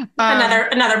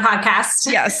 Another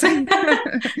podcast. Yes.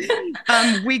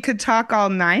 We could talk all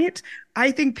night.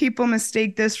 I think people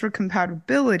mistake this for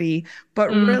compatibility, but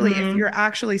really, if you're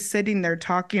actually sitting there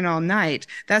talking all night,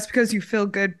 that's because you feel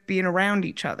good being around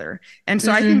each other. And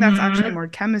so I think that's actually more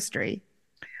chemistry.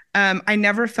 I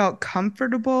never felt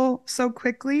comfortable so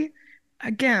quickly.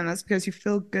 Again, that's because you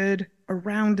feel good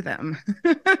around them.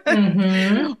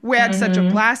 We had such a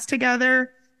blast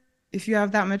together. If you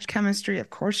have that much chemistry, of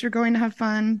course you're going to have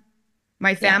fun.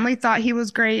 My family thought he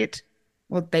was great.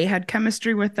 Well, they had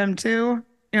chemistry with them too.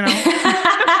 Right?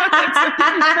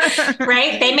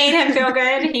 They made him feel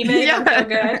good. He made him feel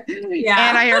good. Yeah.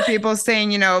 And I hear people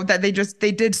saying, that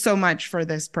they did so much for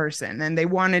this person and they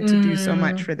wanted to do so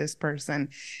much for this person.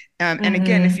 And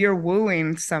again, if you're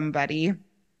wooing somebody,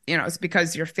 it's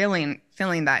because you're feeling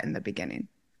that in the beginning.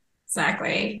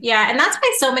 Exactly. Yeah. And that's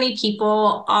why so many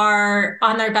people are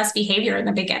on their best behavior in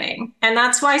the beginning. And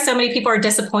that's why so many people are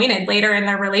disappointed later in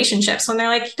their relationships when they're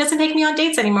like, he doesn't take me on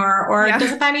dates anymore, or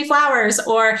doesn't buy me flowers,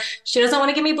 or she doesn't want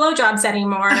to give me blowjobs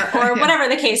anymore, or whatever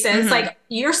the case is. Like,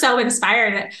 you're so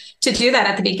inspired to do that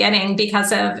at the beginning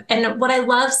because of, and what I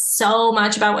love so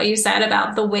much about what you said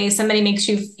about the way somebody makes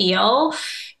you feel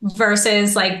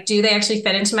versus like, do they actually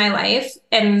fit into my life?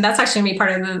 And that's actually gonna be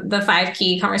part of the 5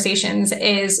 key conversations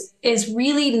is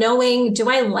really knowing, do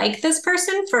I like this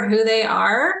person for who they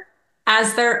are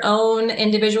as their own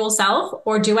individual self?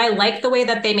 Or do I like the way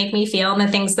that they make me feel and the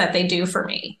things that they do for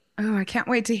me? Oh, I can't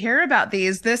wait to hear about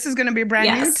these. This is going to be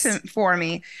brand new for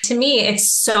me. To me,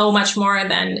 it's so much more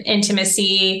than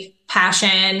intimacy,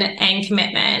 passion, and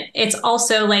commitment. It's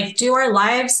also like, do our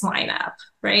lives line up?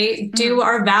 Right? Do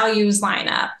our values line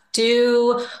up?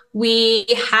 Do we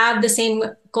have the same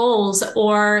goals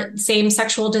or same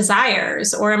sexual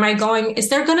desires? Or is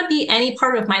there going to be any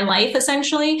part of my life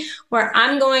essentially where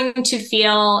I'm going to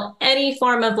feel any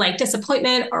form of like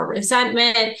disappointment or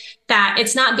resentment that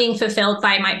it's not being fulfilled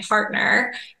by my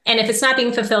partner? And if it's not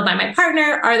being fulfilled by my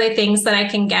partner, are they things that I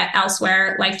can get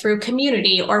elsewhere, like through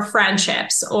community or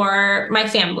friendships or my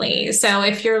family? So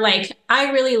if you're like,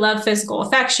 I really love physical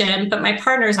affection, but my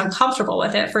partner is uncomfortable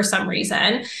with it for some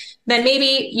reason, then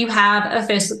maybe you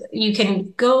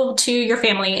can go to your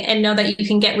family and know that you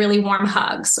can get really warm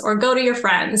hugs, or go to your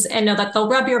friends and know that they'll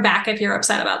rub your back if you're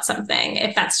upset about something,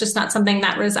 if that's just not something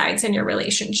that resides in your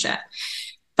relationship.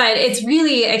 But it's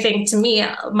really, I think, to me,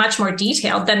 much more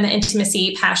detailed than the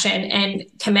intimacy, passion, and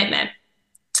commitment.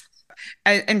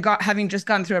 Having just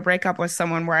gone through a breakup with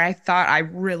someone where I thought I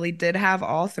really did have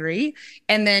all 3.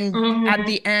 And then at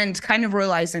the end, kind of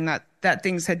realizing that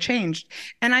things had changed.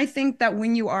 And I think that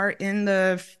when you are in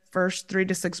the first 3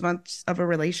 to 6 months of a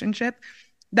relationship,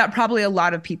 that probably a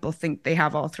lot of people think they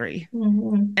have all 3.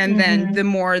 And then the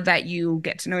more that you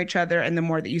get to know each other and the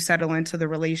more that you settle into the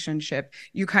relationship,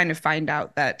 you kind of find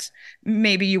out that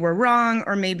maybe you were wrong,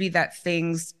 or maybe that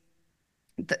things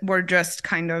that were just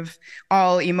kind of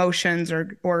all emotions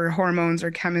or hormones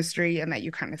or chemistry, and that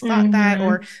you kind of thought that,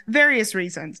 or various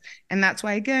reasons. And that's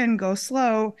why, again, go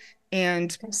slow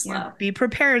and be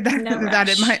prepared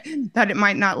that it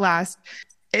might not last.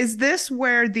 Is this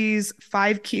where these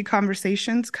 5 key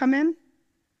conversations come in?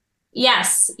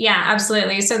 Yes. Yeah,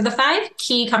 absolutely. So the 5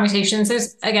 key conversations,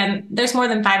 there's more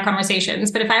than 5 conversations,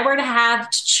 but if I were to have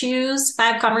to choose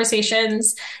 5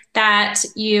 conversations that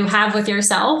you have with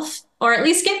yourself, or at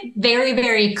least get very,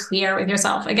 very clear with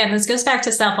yourself. Again, this goes back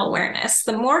to self-awareness.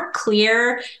 The more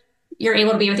clear you're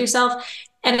able to be with yourself,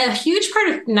 And a huge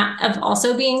part of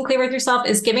also being clear with yourself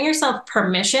is giving yourself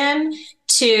permission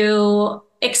to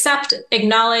accept,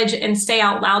 acknowledge, and say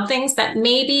out loud things that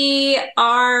maybe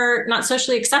are not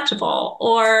socially acceptable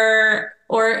or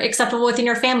acceptable within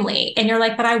your family. And you're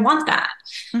like, but I want that.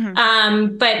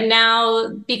 But now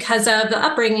because of the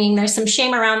upbringing, there's some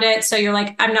shame around it. So you're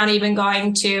like, I'm not even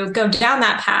going to go down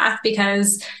that path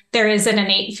because there is an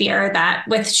innate fear that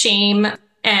with shame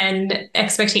and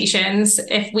expectations,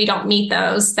 if we don't meet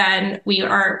those, then we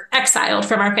are exiled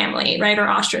from our family, right? Or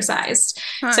ostracized.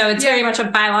 So it's very much a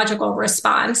biological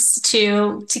response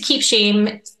to keep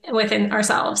shame within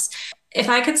ourselves. If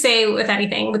I could say with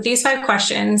anything, with these 5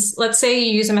 questions, let's say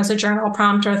you use them as a journal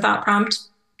prompt or a thought prompt.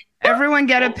 Everyone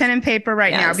get a pen and paper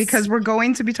right now, because we're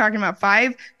going to be talking about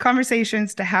 5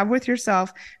 conversations to have with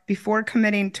yourself before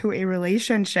committing to a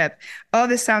relationship. Oh,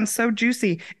 this sounds so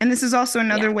juicy. And this is also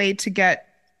another way to get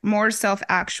more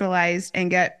self-actualized and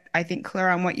get, I think, clear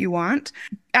on what you want.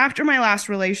 After my last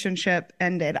relationship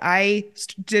ended, I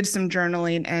did some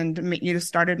journaling and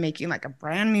started making like a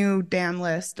brand new damn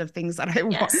list of things that I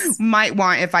might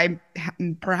want if I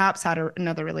perhaps had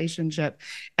another relationship.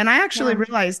 And I actually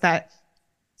realized that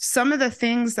some of the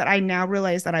things that I now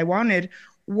realize that I wanted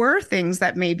were things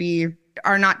that maybe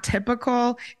are not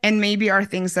typical and maybe are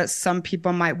things that some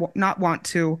people might not want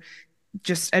to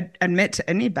just admit to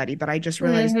anybody, but I just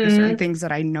realized there's certain things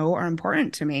that I know are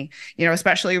important to me,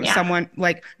 especially with someone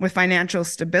like with financial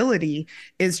stability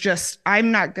is just,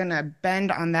 I'm not going to bend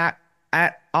on that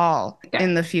at all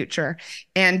in the future.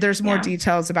 And there's more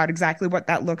details about exactly what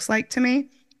that looks like to me,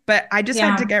 but I just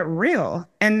had to get real,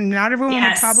 and not everyone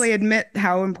would probably admit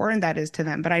how important that is to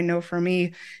them. But I know for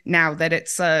me now that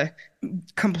it's a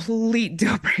complete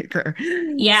deal breaker.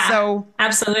 Yeah. So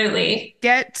absolutely.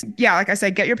 Like I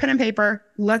said, get your pen and paper.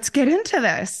 Let's get into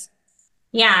this.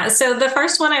 Yeah. So the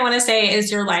first one I want to say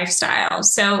is your lifestyle.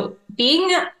 So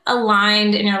being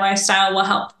aligned in your lifestyle will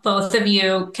help both of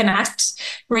you connect,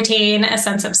 retain a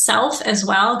sense of self as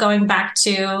well, going back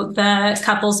to the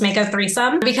couples make a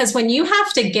threesome. Because when you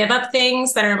have to give up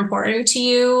things that are important to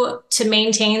you to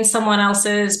maintain someone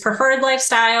else's preferred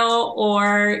lifestyle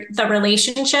or the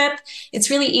relationship, it's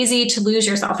really easy to lose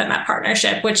yourself in that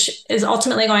partnership, which is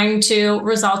ultimately going to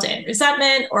result in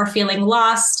resentment or feeling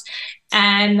lost,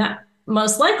 and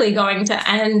most likely going to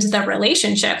end the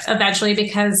relationship eventually,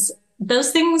 because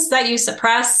those things that you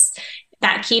suppress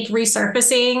that keep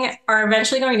resurfacing are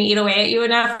eventually going to eat away at you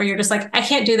enough where you're just like, I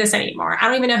can't do this anymore. I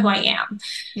don't even know who I am.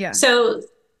 Yeah. So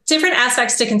different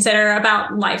aspects to consider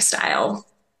about lifestyle.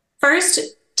 First,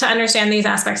 to understand these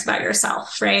aspects about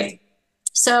yourself, right?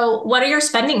 So what are your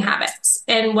spending habits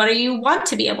and what do you want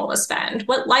to be able to spend?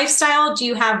 What lifestyle do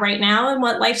you have right now and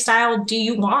what lifestyle do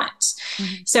you want?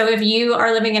 So if you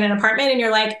are living in an apartment and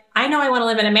you're like, I know I want to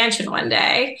live in a mansion one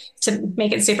day, to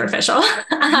make it superficial.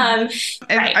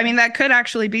 I mean, that could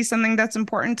actually be something that's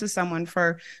important to someone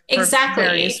for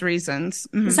various reasons.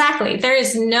 Exactly. There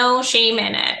is no shame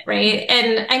in it, right?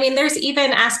 And I mean, there's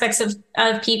even aspects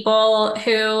of people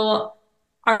who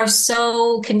are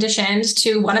so conditioned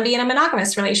to want to be in a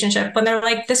monogamous relationship when they're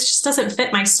like, this just doesn't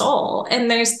fit my soul.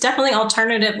 And there's definitely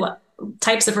alternative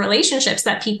types of relationships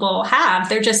that people have.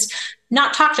 They're just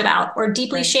not talked about or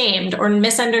deeply shamed or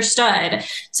misunderstood.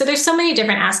 So there's so many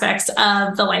different aspects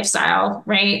of the lifestyle,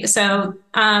 right? So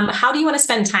how do you want to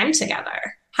spend time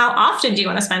together? How often do you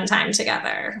want to spend time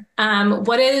together?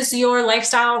 What is your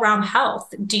lifestyle around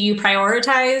health? Do you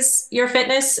prioritize your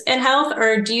fitness and health,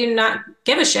 or do you not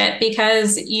give a shit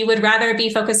because you would rather be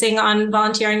focusing on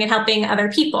volunteering and helping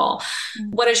other people?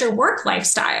 What is your work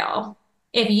lifestyle?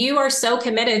 If you are so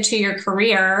committed to your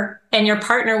career and your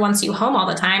partner wants you home all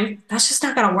the time, that's just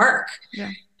not going to work.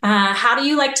 Yeah. How do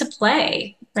you like to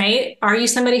play? Right? Are you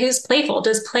somebody who's playful?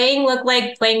 Does playing look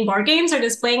like playing board games, or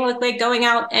does playing look like going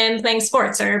out and playing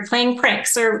sports or playing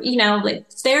pranks? Or, like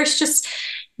there's just,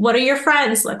 what do your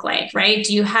friends look like, right?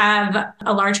 Do you have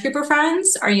a large group of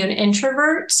friends? Are you an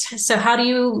introvert? So how do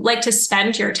you like to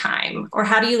spend your time? Or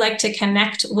how do you like to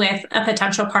connect with a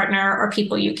potential partner or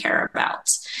people you care about?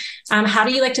 How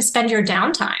do you like to spend your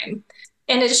downtime?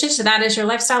 In addition to that is your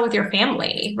lifestyle with your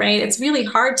family, right? It's really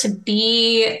hard to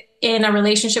be in a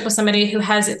relationship with somebody who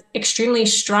has extremely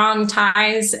strong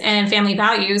ties and family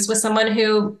values with someone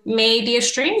who may be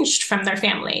estranged from their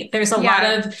family. There's a lot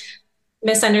of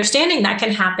misunderstanding that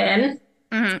can happen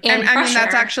and I mean, that's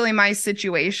pressure. actually my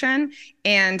situation.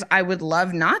 And I would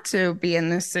love not to be in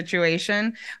this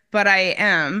situation, but I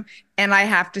am. And I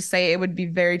have to say, it would be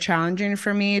very challenging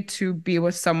for me to be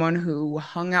with someone who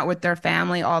hung out with their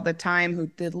family all the time, who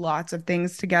did lots of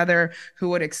things together, who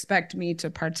would expect me to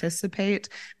participate,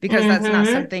 because that's not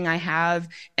something I have.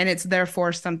 And it's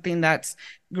therefore something that's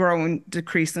grown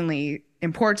decreasingly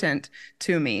important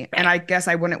to me. And I guess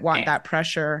I wouldn't want that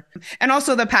pressure. And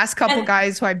also, the past couple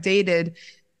guys who I've dated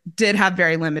did have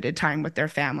very limited time with their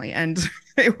family, and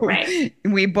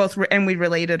we both we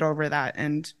related over that,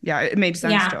 and yeah, it made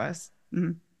sense to us.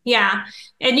 Mm-hmm. Yeah.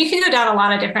 And you can go down a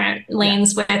lot of different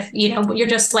lanes with, you know, you're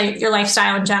just like your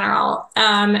lifestyle in general.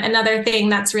 Another thing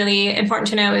that's really important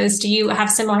to know is, do you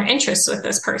have similar interests with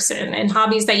this person and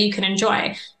hobbies that you can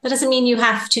enjoy? That doesn't mean you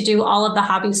have to do all of the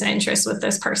hobbies and interests with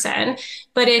this person.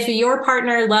 But if your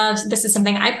partner loves, this is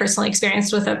something I personally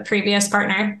experienced with a previous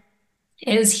partner,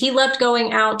 is he loved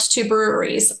going out to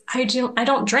breweries. I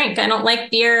don't drink. I don't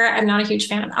like beer. I'm not a huge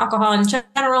fan of alcohol in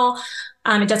general.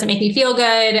 It doesn't make me feel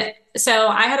good. So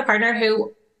I had a partner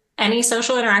who any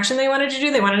social interaction they wanted to do,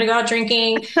 they wanted to go out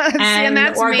drinking and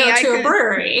or go to a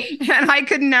brewery. And I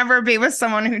could never be with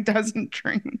someone who doesn't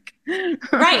drink.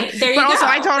 Right. There you go. But also,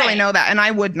 I totally know that. And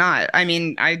I would not. I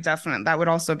mean, that would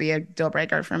also be a deal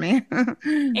breaker for me.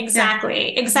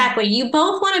 Exactly. Exactly. You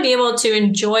both want to be able to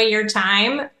enjoy your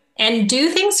time and do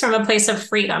things from a place of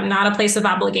freedom, not a place of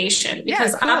obligation,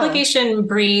 because obligation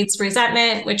breeds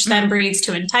resentment, which then breeds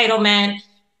to entitlement,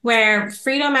 where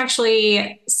freedom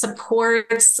actually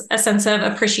supports a sense of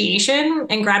appreciation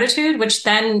and gratitude, which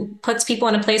then puts people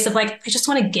in a place of like, I just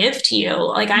want to give to you.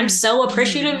 Like, I'm so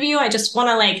appreciative of you. I just want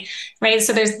to like, right.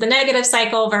 So there's the negative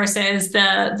cycle versus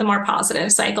the more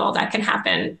positive cycle that can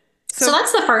happen. So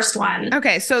that's the first one.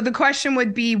 Okay. So the question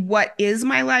would be, what is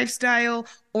my lifestyle,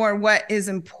 or what is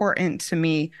important to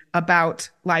me about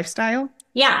lifestyle?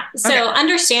 Yeah. So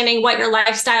understanding what your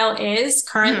lifestyle is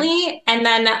currently, and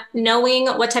then knowing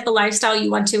what type of lifestyle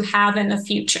you want to have in the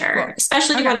future,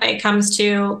 especially when it comes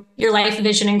to your life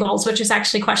vision and goals, which is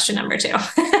actually question number 2.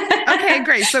 Okay,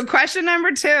 great. So question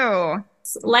number 2.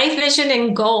 Life vision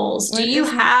and goals. Do you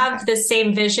have the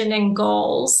same vision and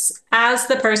goals as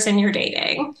the person you're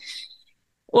dating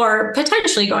or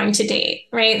potentially going to date,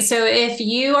 right? So if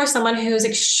you are someone who's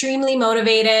extremely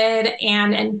motivated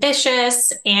and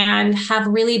ambitious and have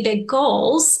really big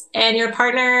goals, and your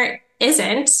partner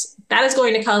isn't, that is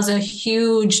going to cause a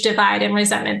huge divide and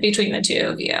resentment between the two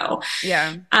of you.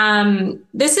 Yeah.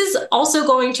 This is also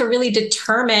going to really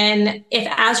determine if,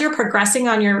 as you're progressing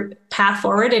on your path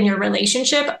forward in your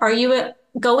relationship, are you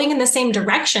going in the same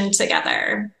direction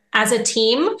together as a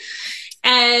team?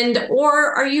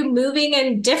 Or are you moving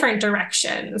in different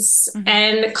directions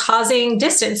and causing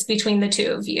distance between the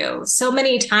two of you? So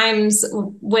many times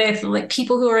with like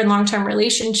people who are in long-term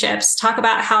relationships talk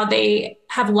about how they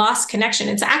have lost connection.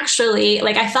 It's actually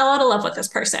like, I fell out of love with this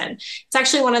person. It's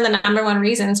actually one of the number one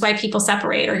reasons why people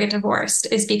separate or get divorced,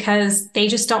 is because they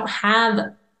just don't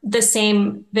have the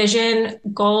same vision,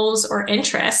 goals, or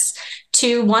interests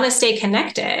to want to stay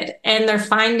connected. And they're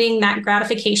finding that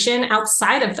gratification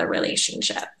outside of the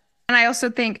relationship. And I also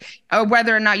think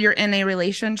whether or not you're in a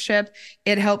relationship,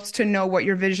 it helps to know what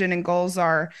your vision and goals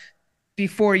are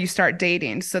before you start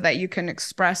dating, so that you can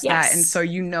express that. And so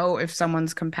you know if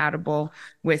someone's compatible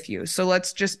with you. So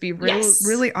let's just be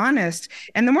really honest.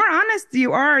 And the more honest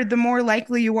you are, the more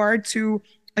likely you are to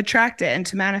attract it and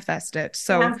to manifest it.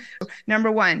 So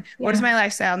number 1, what is my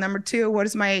lifestyle? Number 2,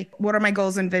 what are my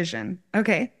goals and vision?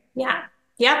 Okay. Yeah.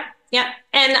 Yep. Yep.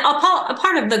 And a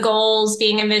part of the goals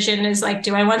being a vision is like,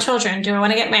 do I want children? Do I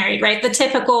want to get married? Right. The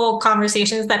typical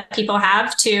conversations that people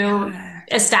have to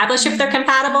establish if they're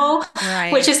compatible,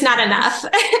 which is not enough.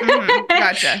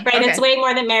 Gotcha. Right. It's way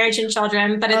more than marriage and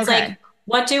children, but it's like,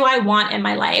 what do I want in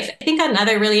my life? I think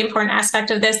another really important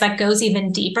aspect of this that goes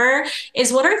even deeper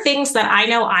is, what are things that I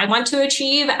know I want to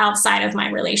achieve outside of my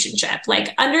relationship?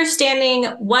 Like understanding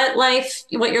what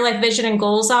your life vision and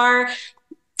goals are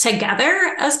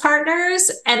together as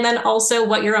partners, and then also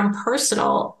what your own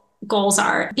personal goals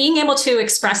are. Being able to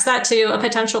express that to a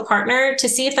potential partner to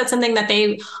see if that's something that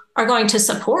they are going to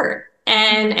support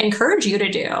and encourage you to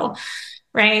do.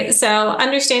 Right. So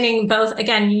understanding both,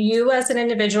 again, you as an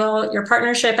individual, your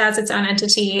partnership as its own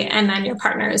entity, and then your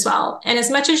partner as well. And as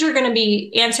much as you're going to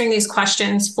be answering these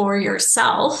questions for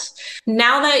yourself,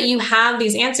 now that you have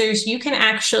these answers, you can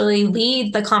actually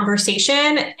lead the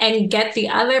conversation and get the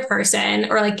other person,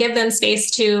 or like give them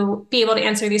space to be able to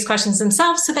answer these questions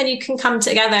themselves. So then you can come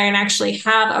together and actually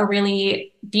have a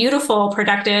really beautiful,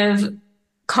 productive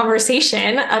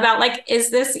conversation about like,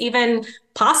 is this even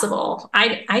possible.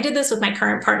 I did this with my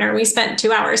current partner. We spent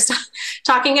 2 hours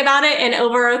talking about it. And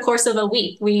over a course of a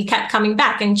week, we kept coming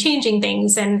back and changing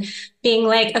things and being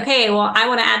like, okay, well, I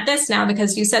want to add this now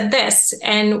because you said this.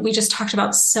 And we just talked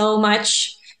about so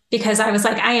much because I was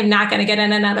like, I am not going to get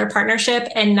in another partnership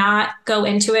and not go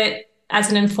into it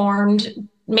as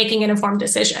making an informed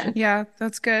decision. Yeah,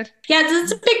 that's good. Yeah,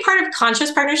 it's a big part of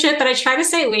conscious partnership, but I try to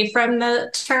stay away from the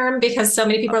term because so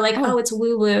many people are like, oh, it's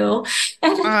woo-woo.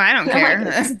 Oh, I don't care.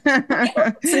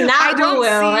 It's not I don't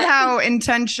woo-woo. see how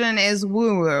intention is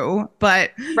woo-woo,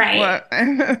 but right.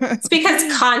 It's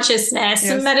because consciousness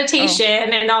and meditation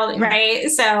and all, right?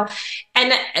 So,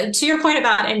 and to your point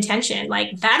about intention,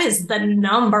 like that is the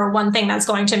number one thing that's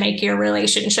going to make your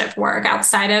relationship work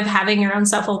outside of having your own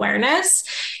self-awareness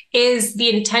is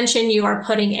the intention you are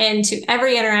putting into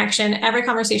every interaction, every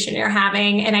conversation you're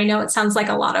having. And I know it sounds like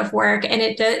a lot of work, and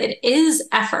it is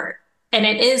effort and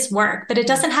it is work, but it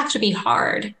doesn't have to be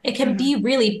hard. It can be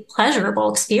really pleasurable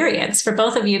experience for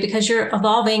both of you because you're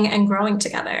evolving and growing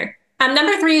together.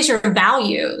 Number 3 is your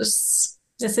values.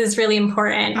 This is really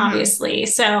important, obviously.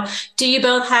 So do you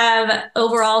both have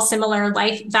overall similar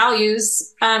life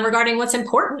values regarding what's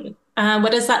important?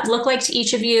 What does that look like to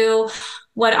each of you?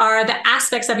 What are the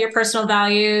aspects of your personal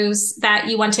values that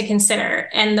you want to consider?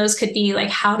 And those could be like,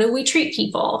 how do we treat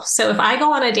people? So if I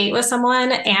go on a date with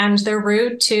someone and they're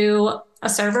rude to a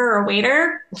server or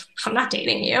waiter, I'm not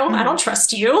dating you. I don't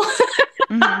trust you.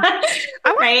 I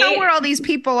want to know where all these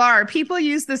people are. People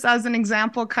use this as an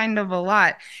example kind of a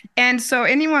lot. And so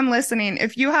anyone listening,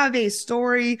 if you have a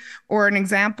story or an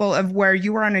example of where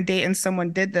you were on a date and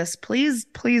someone did this, please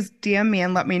DM me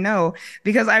and let me know,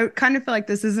 because I kind of feel like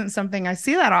this isn't something I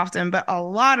see that often, but a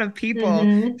lot of people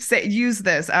use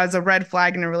this as a red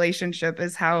flag in a relationship,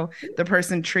 is how the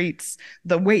person treats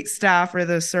the wait staff or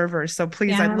the servers. So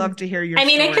please, I'd love to hear your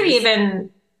stories. It could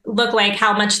even look like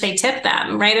how much they tip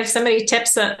them, right? If somebody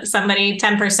tips somebody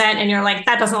 10% and you're like,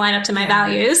 that doesn't line up to my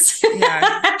values.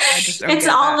 I just don't it's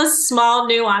get all that. the small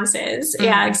nuances.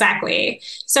 Yeah, exactly.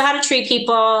 So how to treat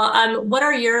people. What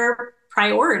are your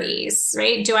priorities,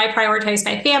 right? Do I prioritize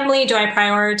my family? Do I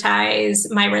prioritize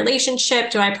my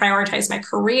relationship? Do I prioritize my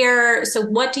career? So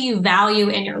what do you value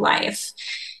in your life?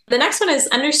 The next one is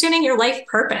understanding your life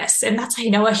purpose. And that's, I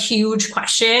know, a huge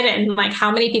question. And like, how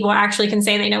many people actually can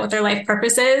say they know what their life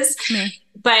purpose is?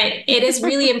 But it is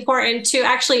really important to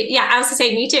actually, I was gonna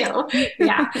say me too.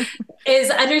 Is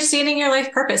understanding your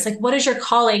life purpose. Like, what is your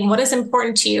calling? What is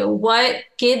important to you? What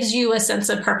gives you a sense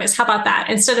of purpose? How about that?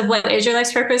 Instead of what is your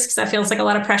life's purpose? Because that feels like a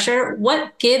lot of pressure.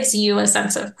 What gives you a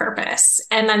sense of purpose?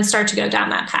 And then start to go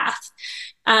down that path.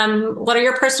 What are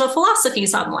your personal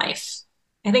philosophies on life?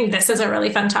 I think this is a really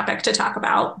fun topic to talk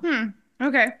about.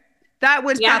 Okay. That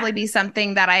would probably be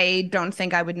something that I don't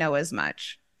think I would know as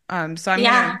much. So I'm going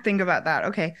to think about that.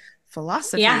 Okay.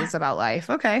 Philosophies about life.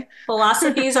 Okay.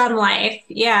 Philosophies on life.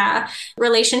 Yeah.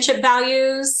 Relationship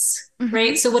values,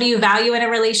 right? So what do you value in a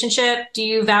relationship? Do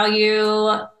you value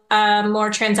a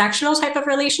more transactional type of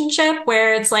relationship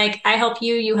where it's like, I help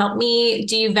you, you help me?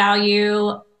 Do you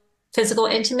value physical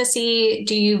intimacy?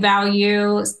 Do you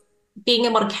value being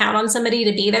able to count on somebody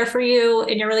to be there for you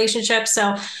in your relationship?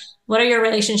 So what are your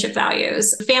relationship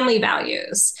values? Family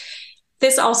values.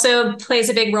 This also plays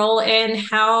a big role in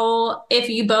how, if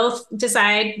you both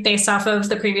decide based off of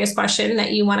the previous question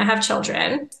that you want to have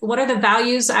children, what are the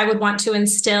values I would want to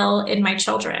instill in my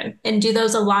children? And do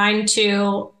those align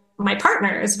to my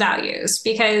partner's values?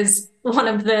 Because one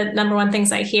of the number one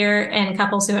things I hear in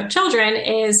couples who have children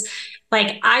is,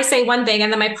 like, I say one thing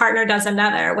and then my partner does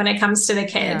another when it comes to the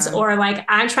kids, or like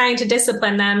I'm trying to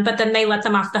discipline them, but then they let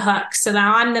them off the hook. So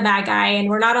now I'm the bad guy and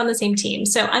we're not on the same team.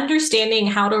 So understanding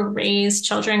how to raise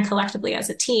children collectively as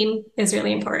a team is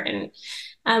really important.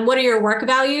 What are your work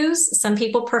values? Some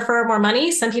people prefer more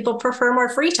money. Some people prefer more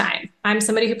free time. I'm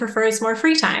somebody who prefers more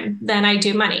free time than I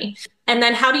do money. And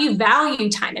then how do you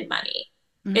value time and money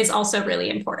is also really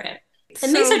important.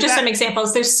 And these are just some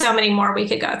examples. There's so many more we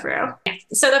could go through.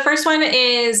 So the first one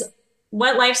is,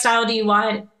 what lifestyle do you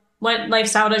want? What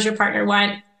lifestyle does your partner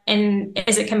want? And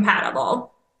is it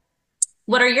compatible?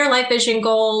 What are your life vision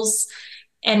goals?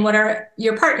 And what are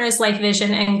your partner's life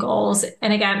vision and goals?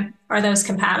 And again, are those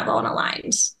compatible and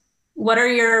aligned? What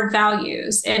are your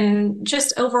values and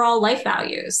just overall life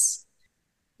values?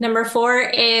 Number 4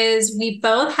 is, we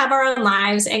both have our own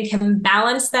lives and can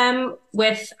balance them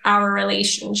with our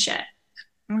relationship.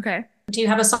 Okay. Do you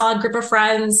have a solid group of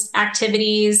friends,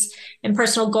 activities, and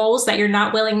personal goals that you're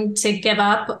not willing to give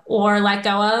up or let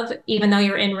go of, even though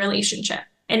you're in relationship?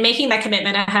 And making that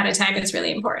commitment ahead of time is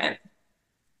really important.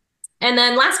 And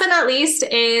then last but not least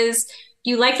is,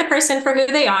 you like the person for who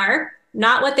they are,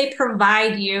 not what they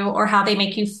provide you or how they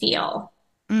make you feel.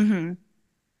 Mm-hmm.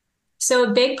 So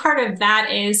a big part of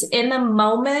that is in the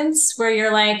moments where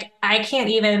you're like, I can't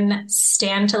even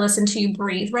stand to listen to you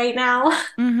breathe right now.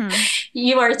 Mm-hmm.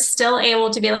 You are still able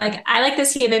to be like, I like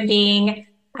this human being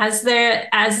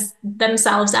as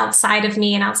themselves outside of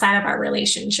me and outside of our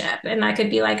relationship. And I could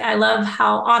be like, I love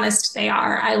how honest they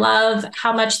are. I love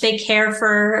how much they care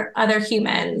for other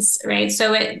humans, right?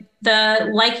 So the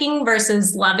liking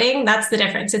versus loving, that's the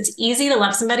difference. It's easy to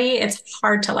love somebody. It's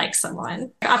hard to like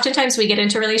someone. Oftentimes we get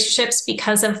into relationships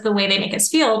because of the way they make us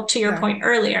feel, to your point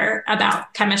earlier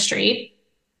about chemistry,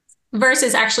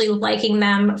 versus actually liking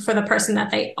them for the person that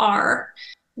they are,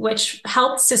 which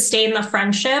helps sustain the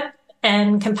friendship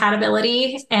and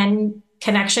compatibility and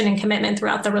connection and commitment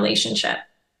throughout the relationship.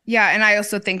 Yeah. And I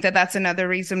also think that that's another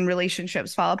reason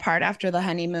relationships fall apart after the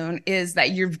honeymoon is that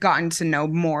you've gotten to know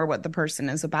more what the person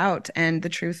is about. And the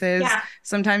truth is,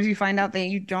 sometimes you find out that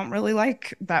you don't really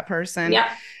like that person. Yep.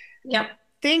 Yep.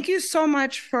 Thank you so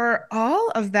much for all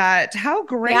of that. How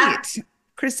great. Yeah.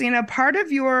 Christina, part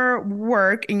of your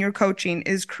work in your coaching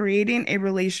is creating a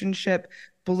relationship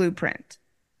blueprint.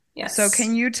 Yes. So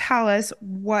can you tell us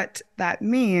what that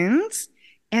means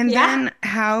and then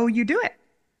how you do it?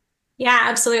 Yeah,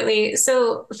 absolutely.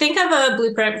 So think of a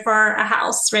blueprint for a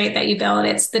house, right, that you build.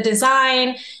 It's the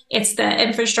design, it's the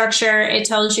infrastructure. It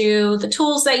tells you the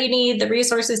tools that you need, the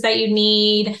resources that you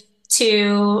need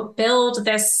to build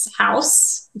this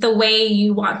house the way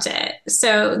you want it.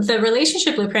 So the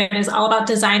relationship blueprint is all about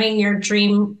designing your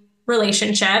dream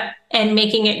relationship and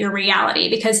making it your reality,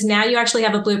 because now you actually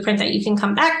have a blueprint that you can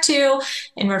come back to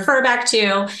and refer back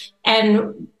to.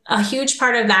 And a huge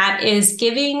part of that is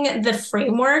giving the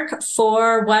framework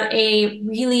for what a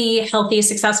really healthy,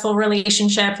 successful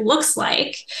relationship looks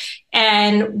like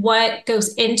and what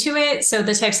goes into it. So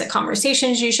the types of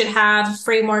conversations you should have,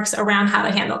 frameworks around how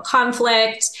to handle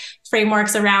conflict,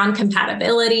 frameworks around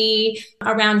compatibility,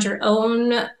 around your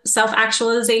own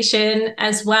self-actualization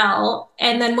as well.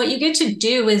 And then what you get to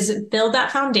do is build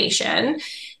that foundation,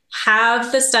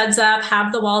 have the studs up,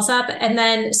 have the walls up. And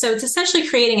then, so it's essentially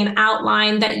creating an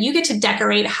outline that you get to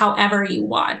decorate however you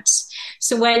want.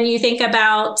 So when you think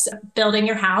about building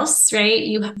your house,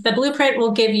 right, the blueprint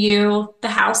will give you the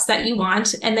house that you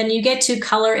want, and then you get to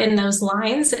color in those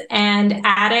lines and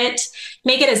add it,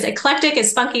 make it as eclectic,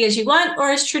 as funky as you want, or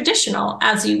as traditional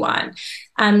as you want.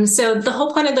 So the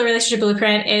whole point of the relationship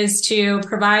blueprint is to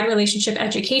provide relationship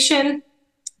education,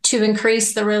 to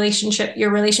increase your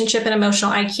relationship and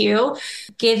emotional IQ,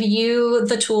 give you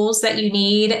the tools that you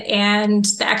need and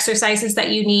the exercises that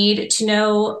you need to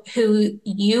know who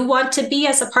you want to be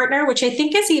as a partner, which I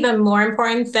think is even more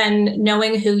important than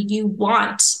knowing who you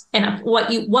want and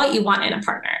what you want in a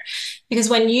partner. Because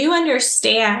when you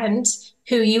understand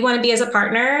who you want to be as a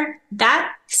partner,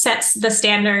 that sets the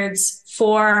standards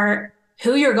for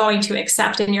who you're going to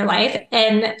accept in your life,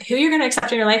 and who you're going to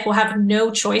accept in your life will have no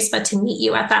choice but to meet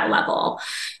you at that level.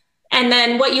 And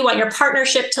then what you want your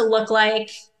partnership to look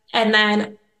like. And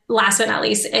then last but not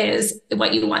least is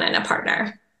what you want in a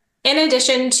partner. In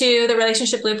addition to the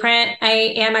relationship blueprint,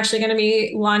 I am actually going to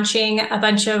be launching a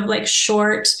bunch of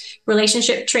short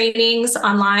relationship trainings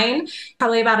online,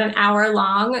 probably about an hour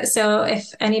long. So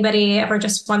if anybody ever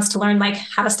just wants to learn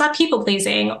how to stop people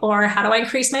pleasing, or how do I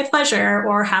increase my pleasure,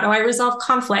 or how do I resolve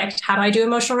conflict, how do I do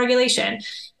emotional regulation,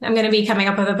 I'm going to be coming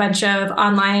up with a bunch of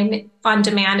online,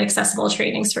 on-demand, accessible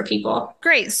trainings for people.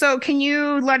 Great. So can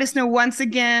you let us know once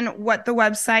again what the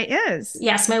website is?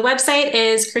 Yes, my website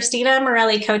is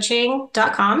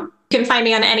ChristinaMorelliCoaching.com. You can find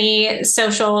me on any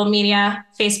social media,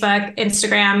 Facebook,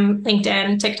 Instagram,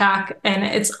 LinkedIn, TikTok, and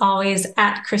it's always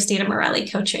at Christina Morelli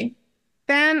Coaching.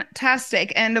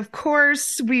 Fantastic. And of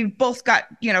course, we've both got,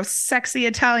 sexy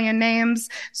Italian names.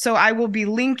 So I will be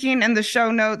linking in the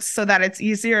show notes so that it's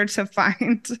easier to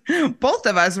find both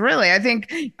of us, really. I think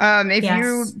if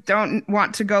you don't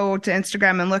want to go to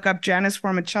Instagram and look up Janice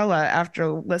Formicella after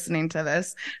listening to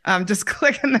this, just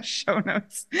click in the show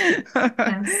notes.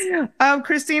 Yes.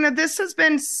 Christina, this has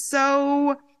been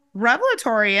so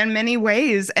revelatory in many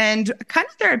ways and kind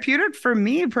of therapeutic for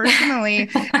me personally.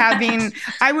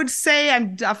 I would say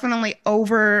I'm definitely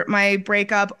over my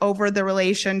breakup, over the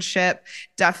relationship,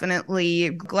 definitely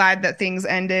glad that things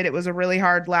ended. It was a really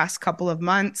hard last couple of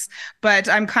months, but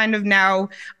I'm kind of now,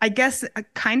 I guess,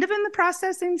 kind of in the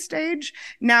processing stage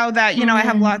now that,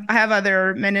 I have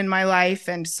other men in my life.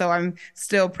 And so I'm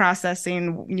still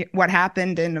processing what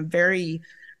happened in a very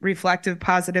reflective,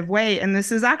 positive way. And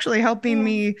this is actually helping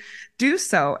me do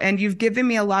so. And you've given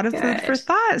me a lot of food for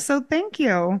thought. So thank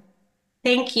you.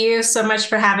 Thank you so much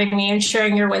for having me and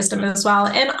sharing your wisdom as well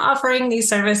and offering these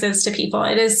services to people.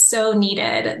 It is so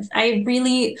needed. I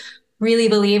really, really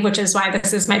believe, which is why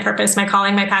this is my purpose, my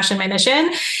calling, my passion, my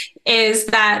mission, is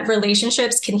that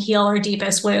relationships can heal our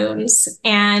deepest wounds.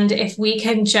 And if we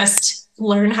can just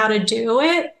learn how to do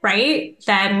it right,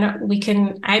 then we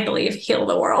can, I believe, heal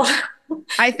the world.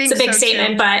 I think it's a big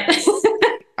statement, but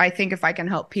I think if I can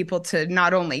help people to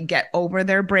not only get over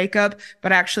their breakup,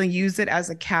 but actually use it as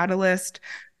a catalyst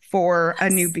for a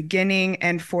new beginning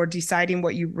and for deciding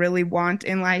what you really want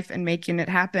in life and making it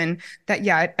happen, that,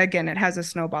 yeah, again, it has a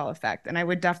snowball effect. And I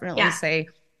would definitely say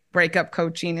breakup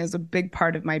coaching is a big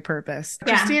part of my purpose.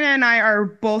 Yeah. Christina and I are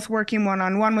both working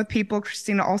one-on-one with people.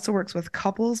 Christina also works with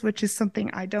couples, which is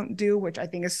something I don't do, which I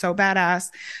think is so badass.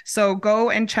 So go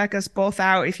and check us both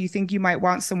out if you think you might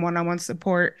want some one-on-one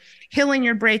support, healing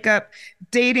your breakup,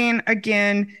 dating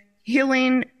again,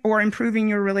 healing or improving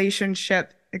your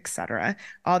relationship, etc.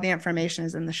 All the information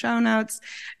is in the show notes.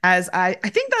 As I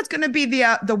think that's going to be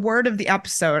the word of the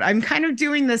episode. I'm kind of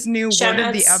doing this new word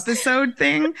of the episode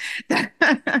thing.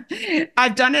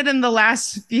 I've done it in the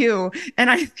last few,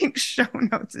 and I think show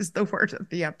notes is the word of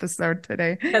the episode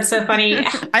today. That's so funny.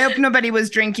 I hope nobody was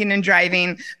drinking and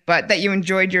driving, but that you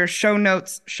enjoyed your show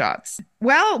notes shots.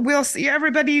 Well, we'll see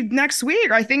everybody next week.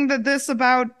 I think that this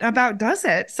about does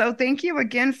it. So thank you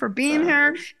again for being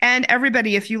here. And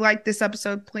everybody, if you like this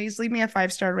episode, please leave me a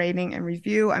 5-star rating and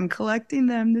review. I'm collecting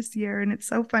them this year, and it's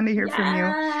so fun to hear from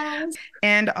you.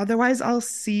 And otherwise, I'll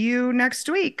see you next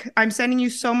week. I'm sending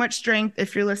you so much strength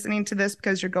if you're listening to this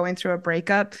because you're going through a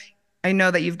breakup. I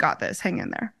know that you've got this. Hang in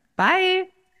there. Bye.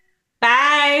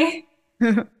 Bye.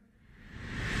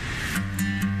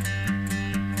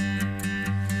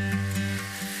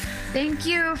 Thank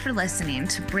you for listening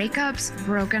to Breakups,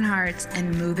 Broken Hearts,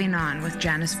 and Moving On with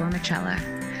Janice Formicella.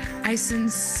 I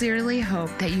sincerely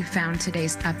hope that you found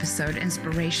today's episode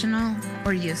inspirational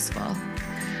or useful.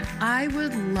 I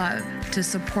would love to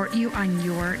support you on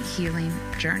your healing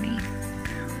journey.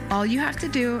 All you have to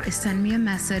do is send me a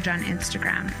message on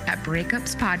Instagram at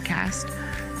Breakups Podcast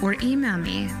or email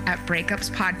me at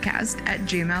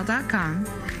breakupspodcast@gmail.com,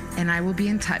 and I will be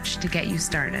in touch to get you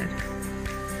started.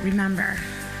 Remember,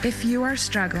 if you are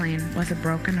struggling with a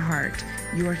broken heart,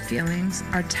 your feelings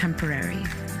are temporary.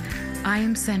 I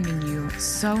am sending you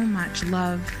so much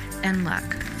love and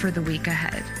luck for the week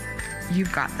ahead.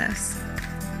 You've got this.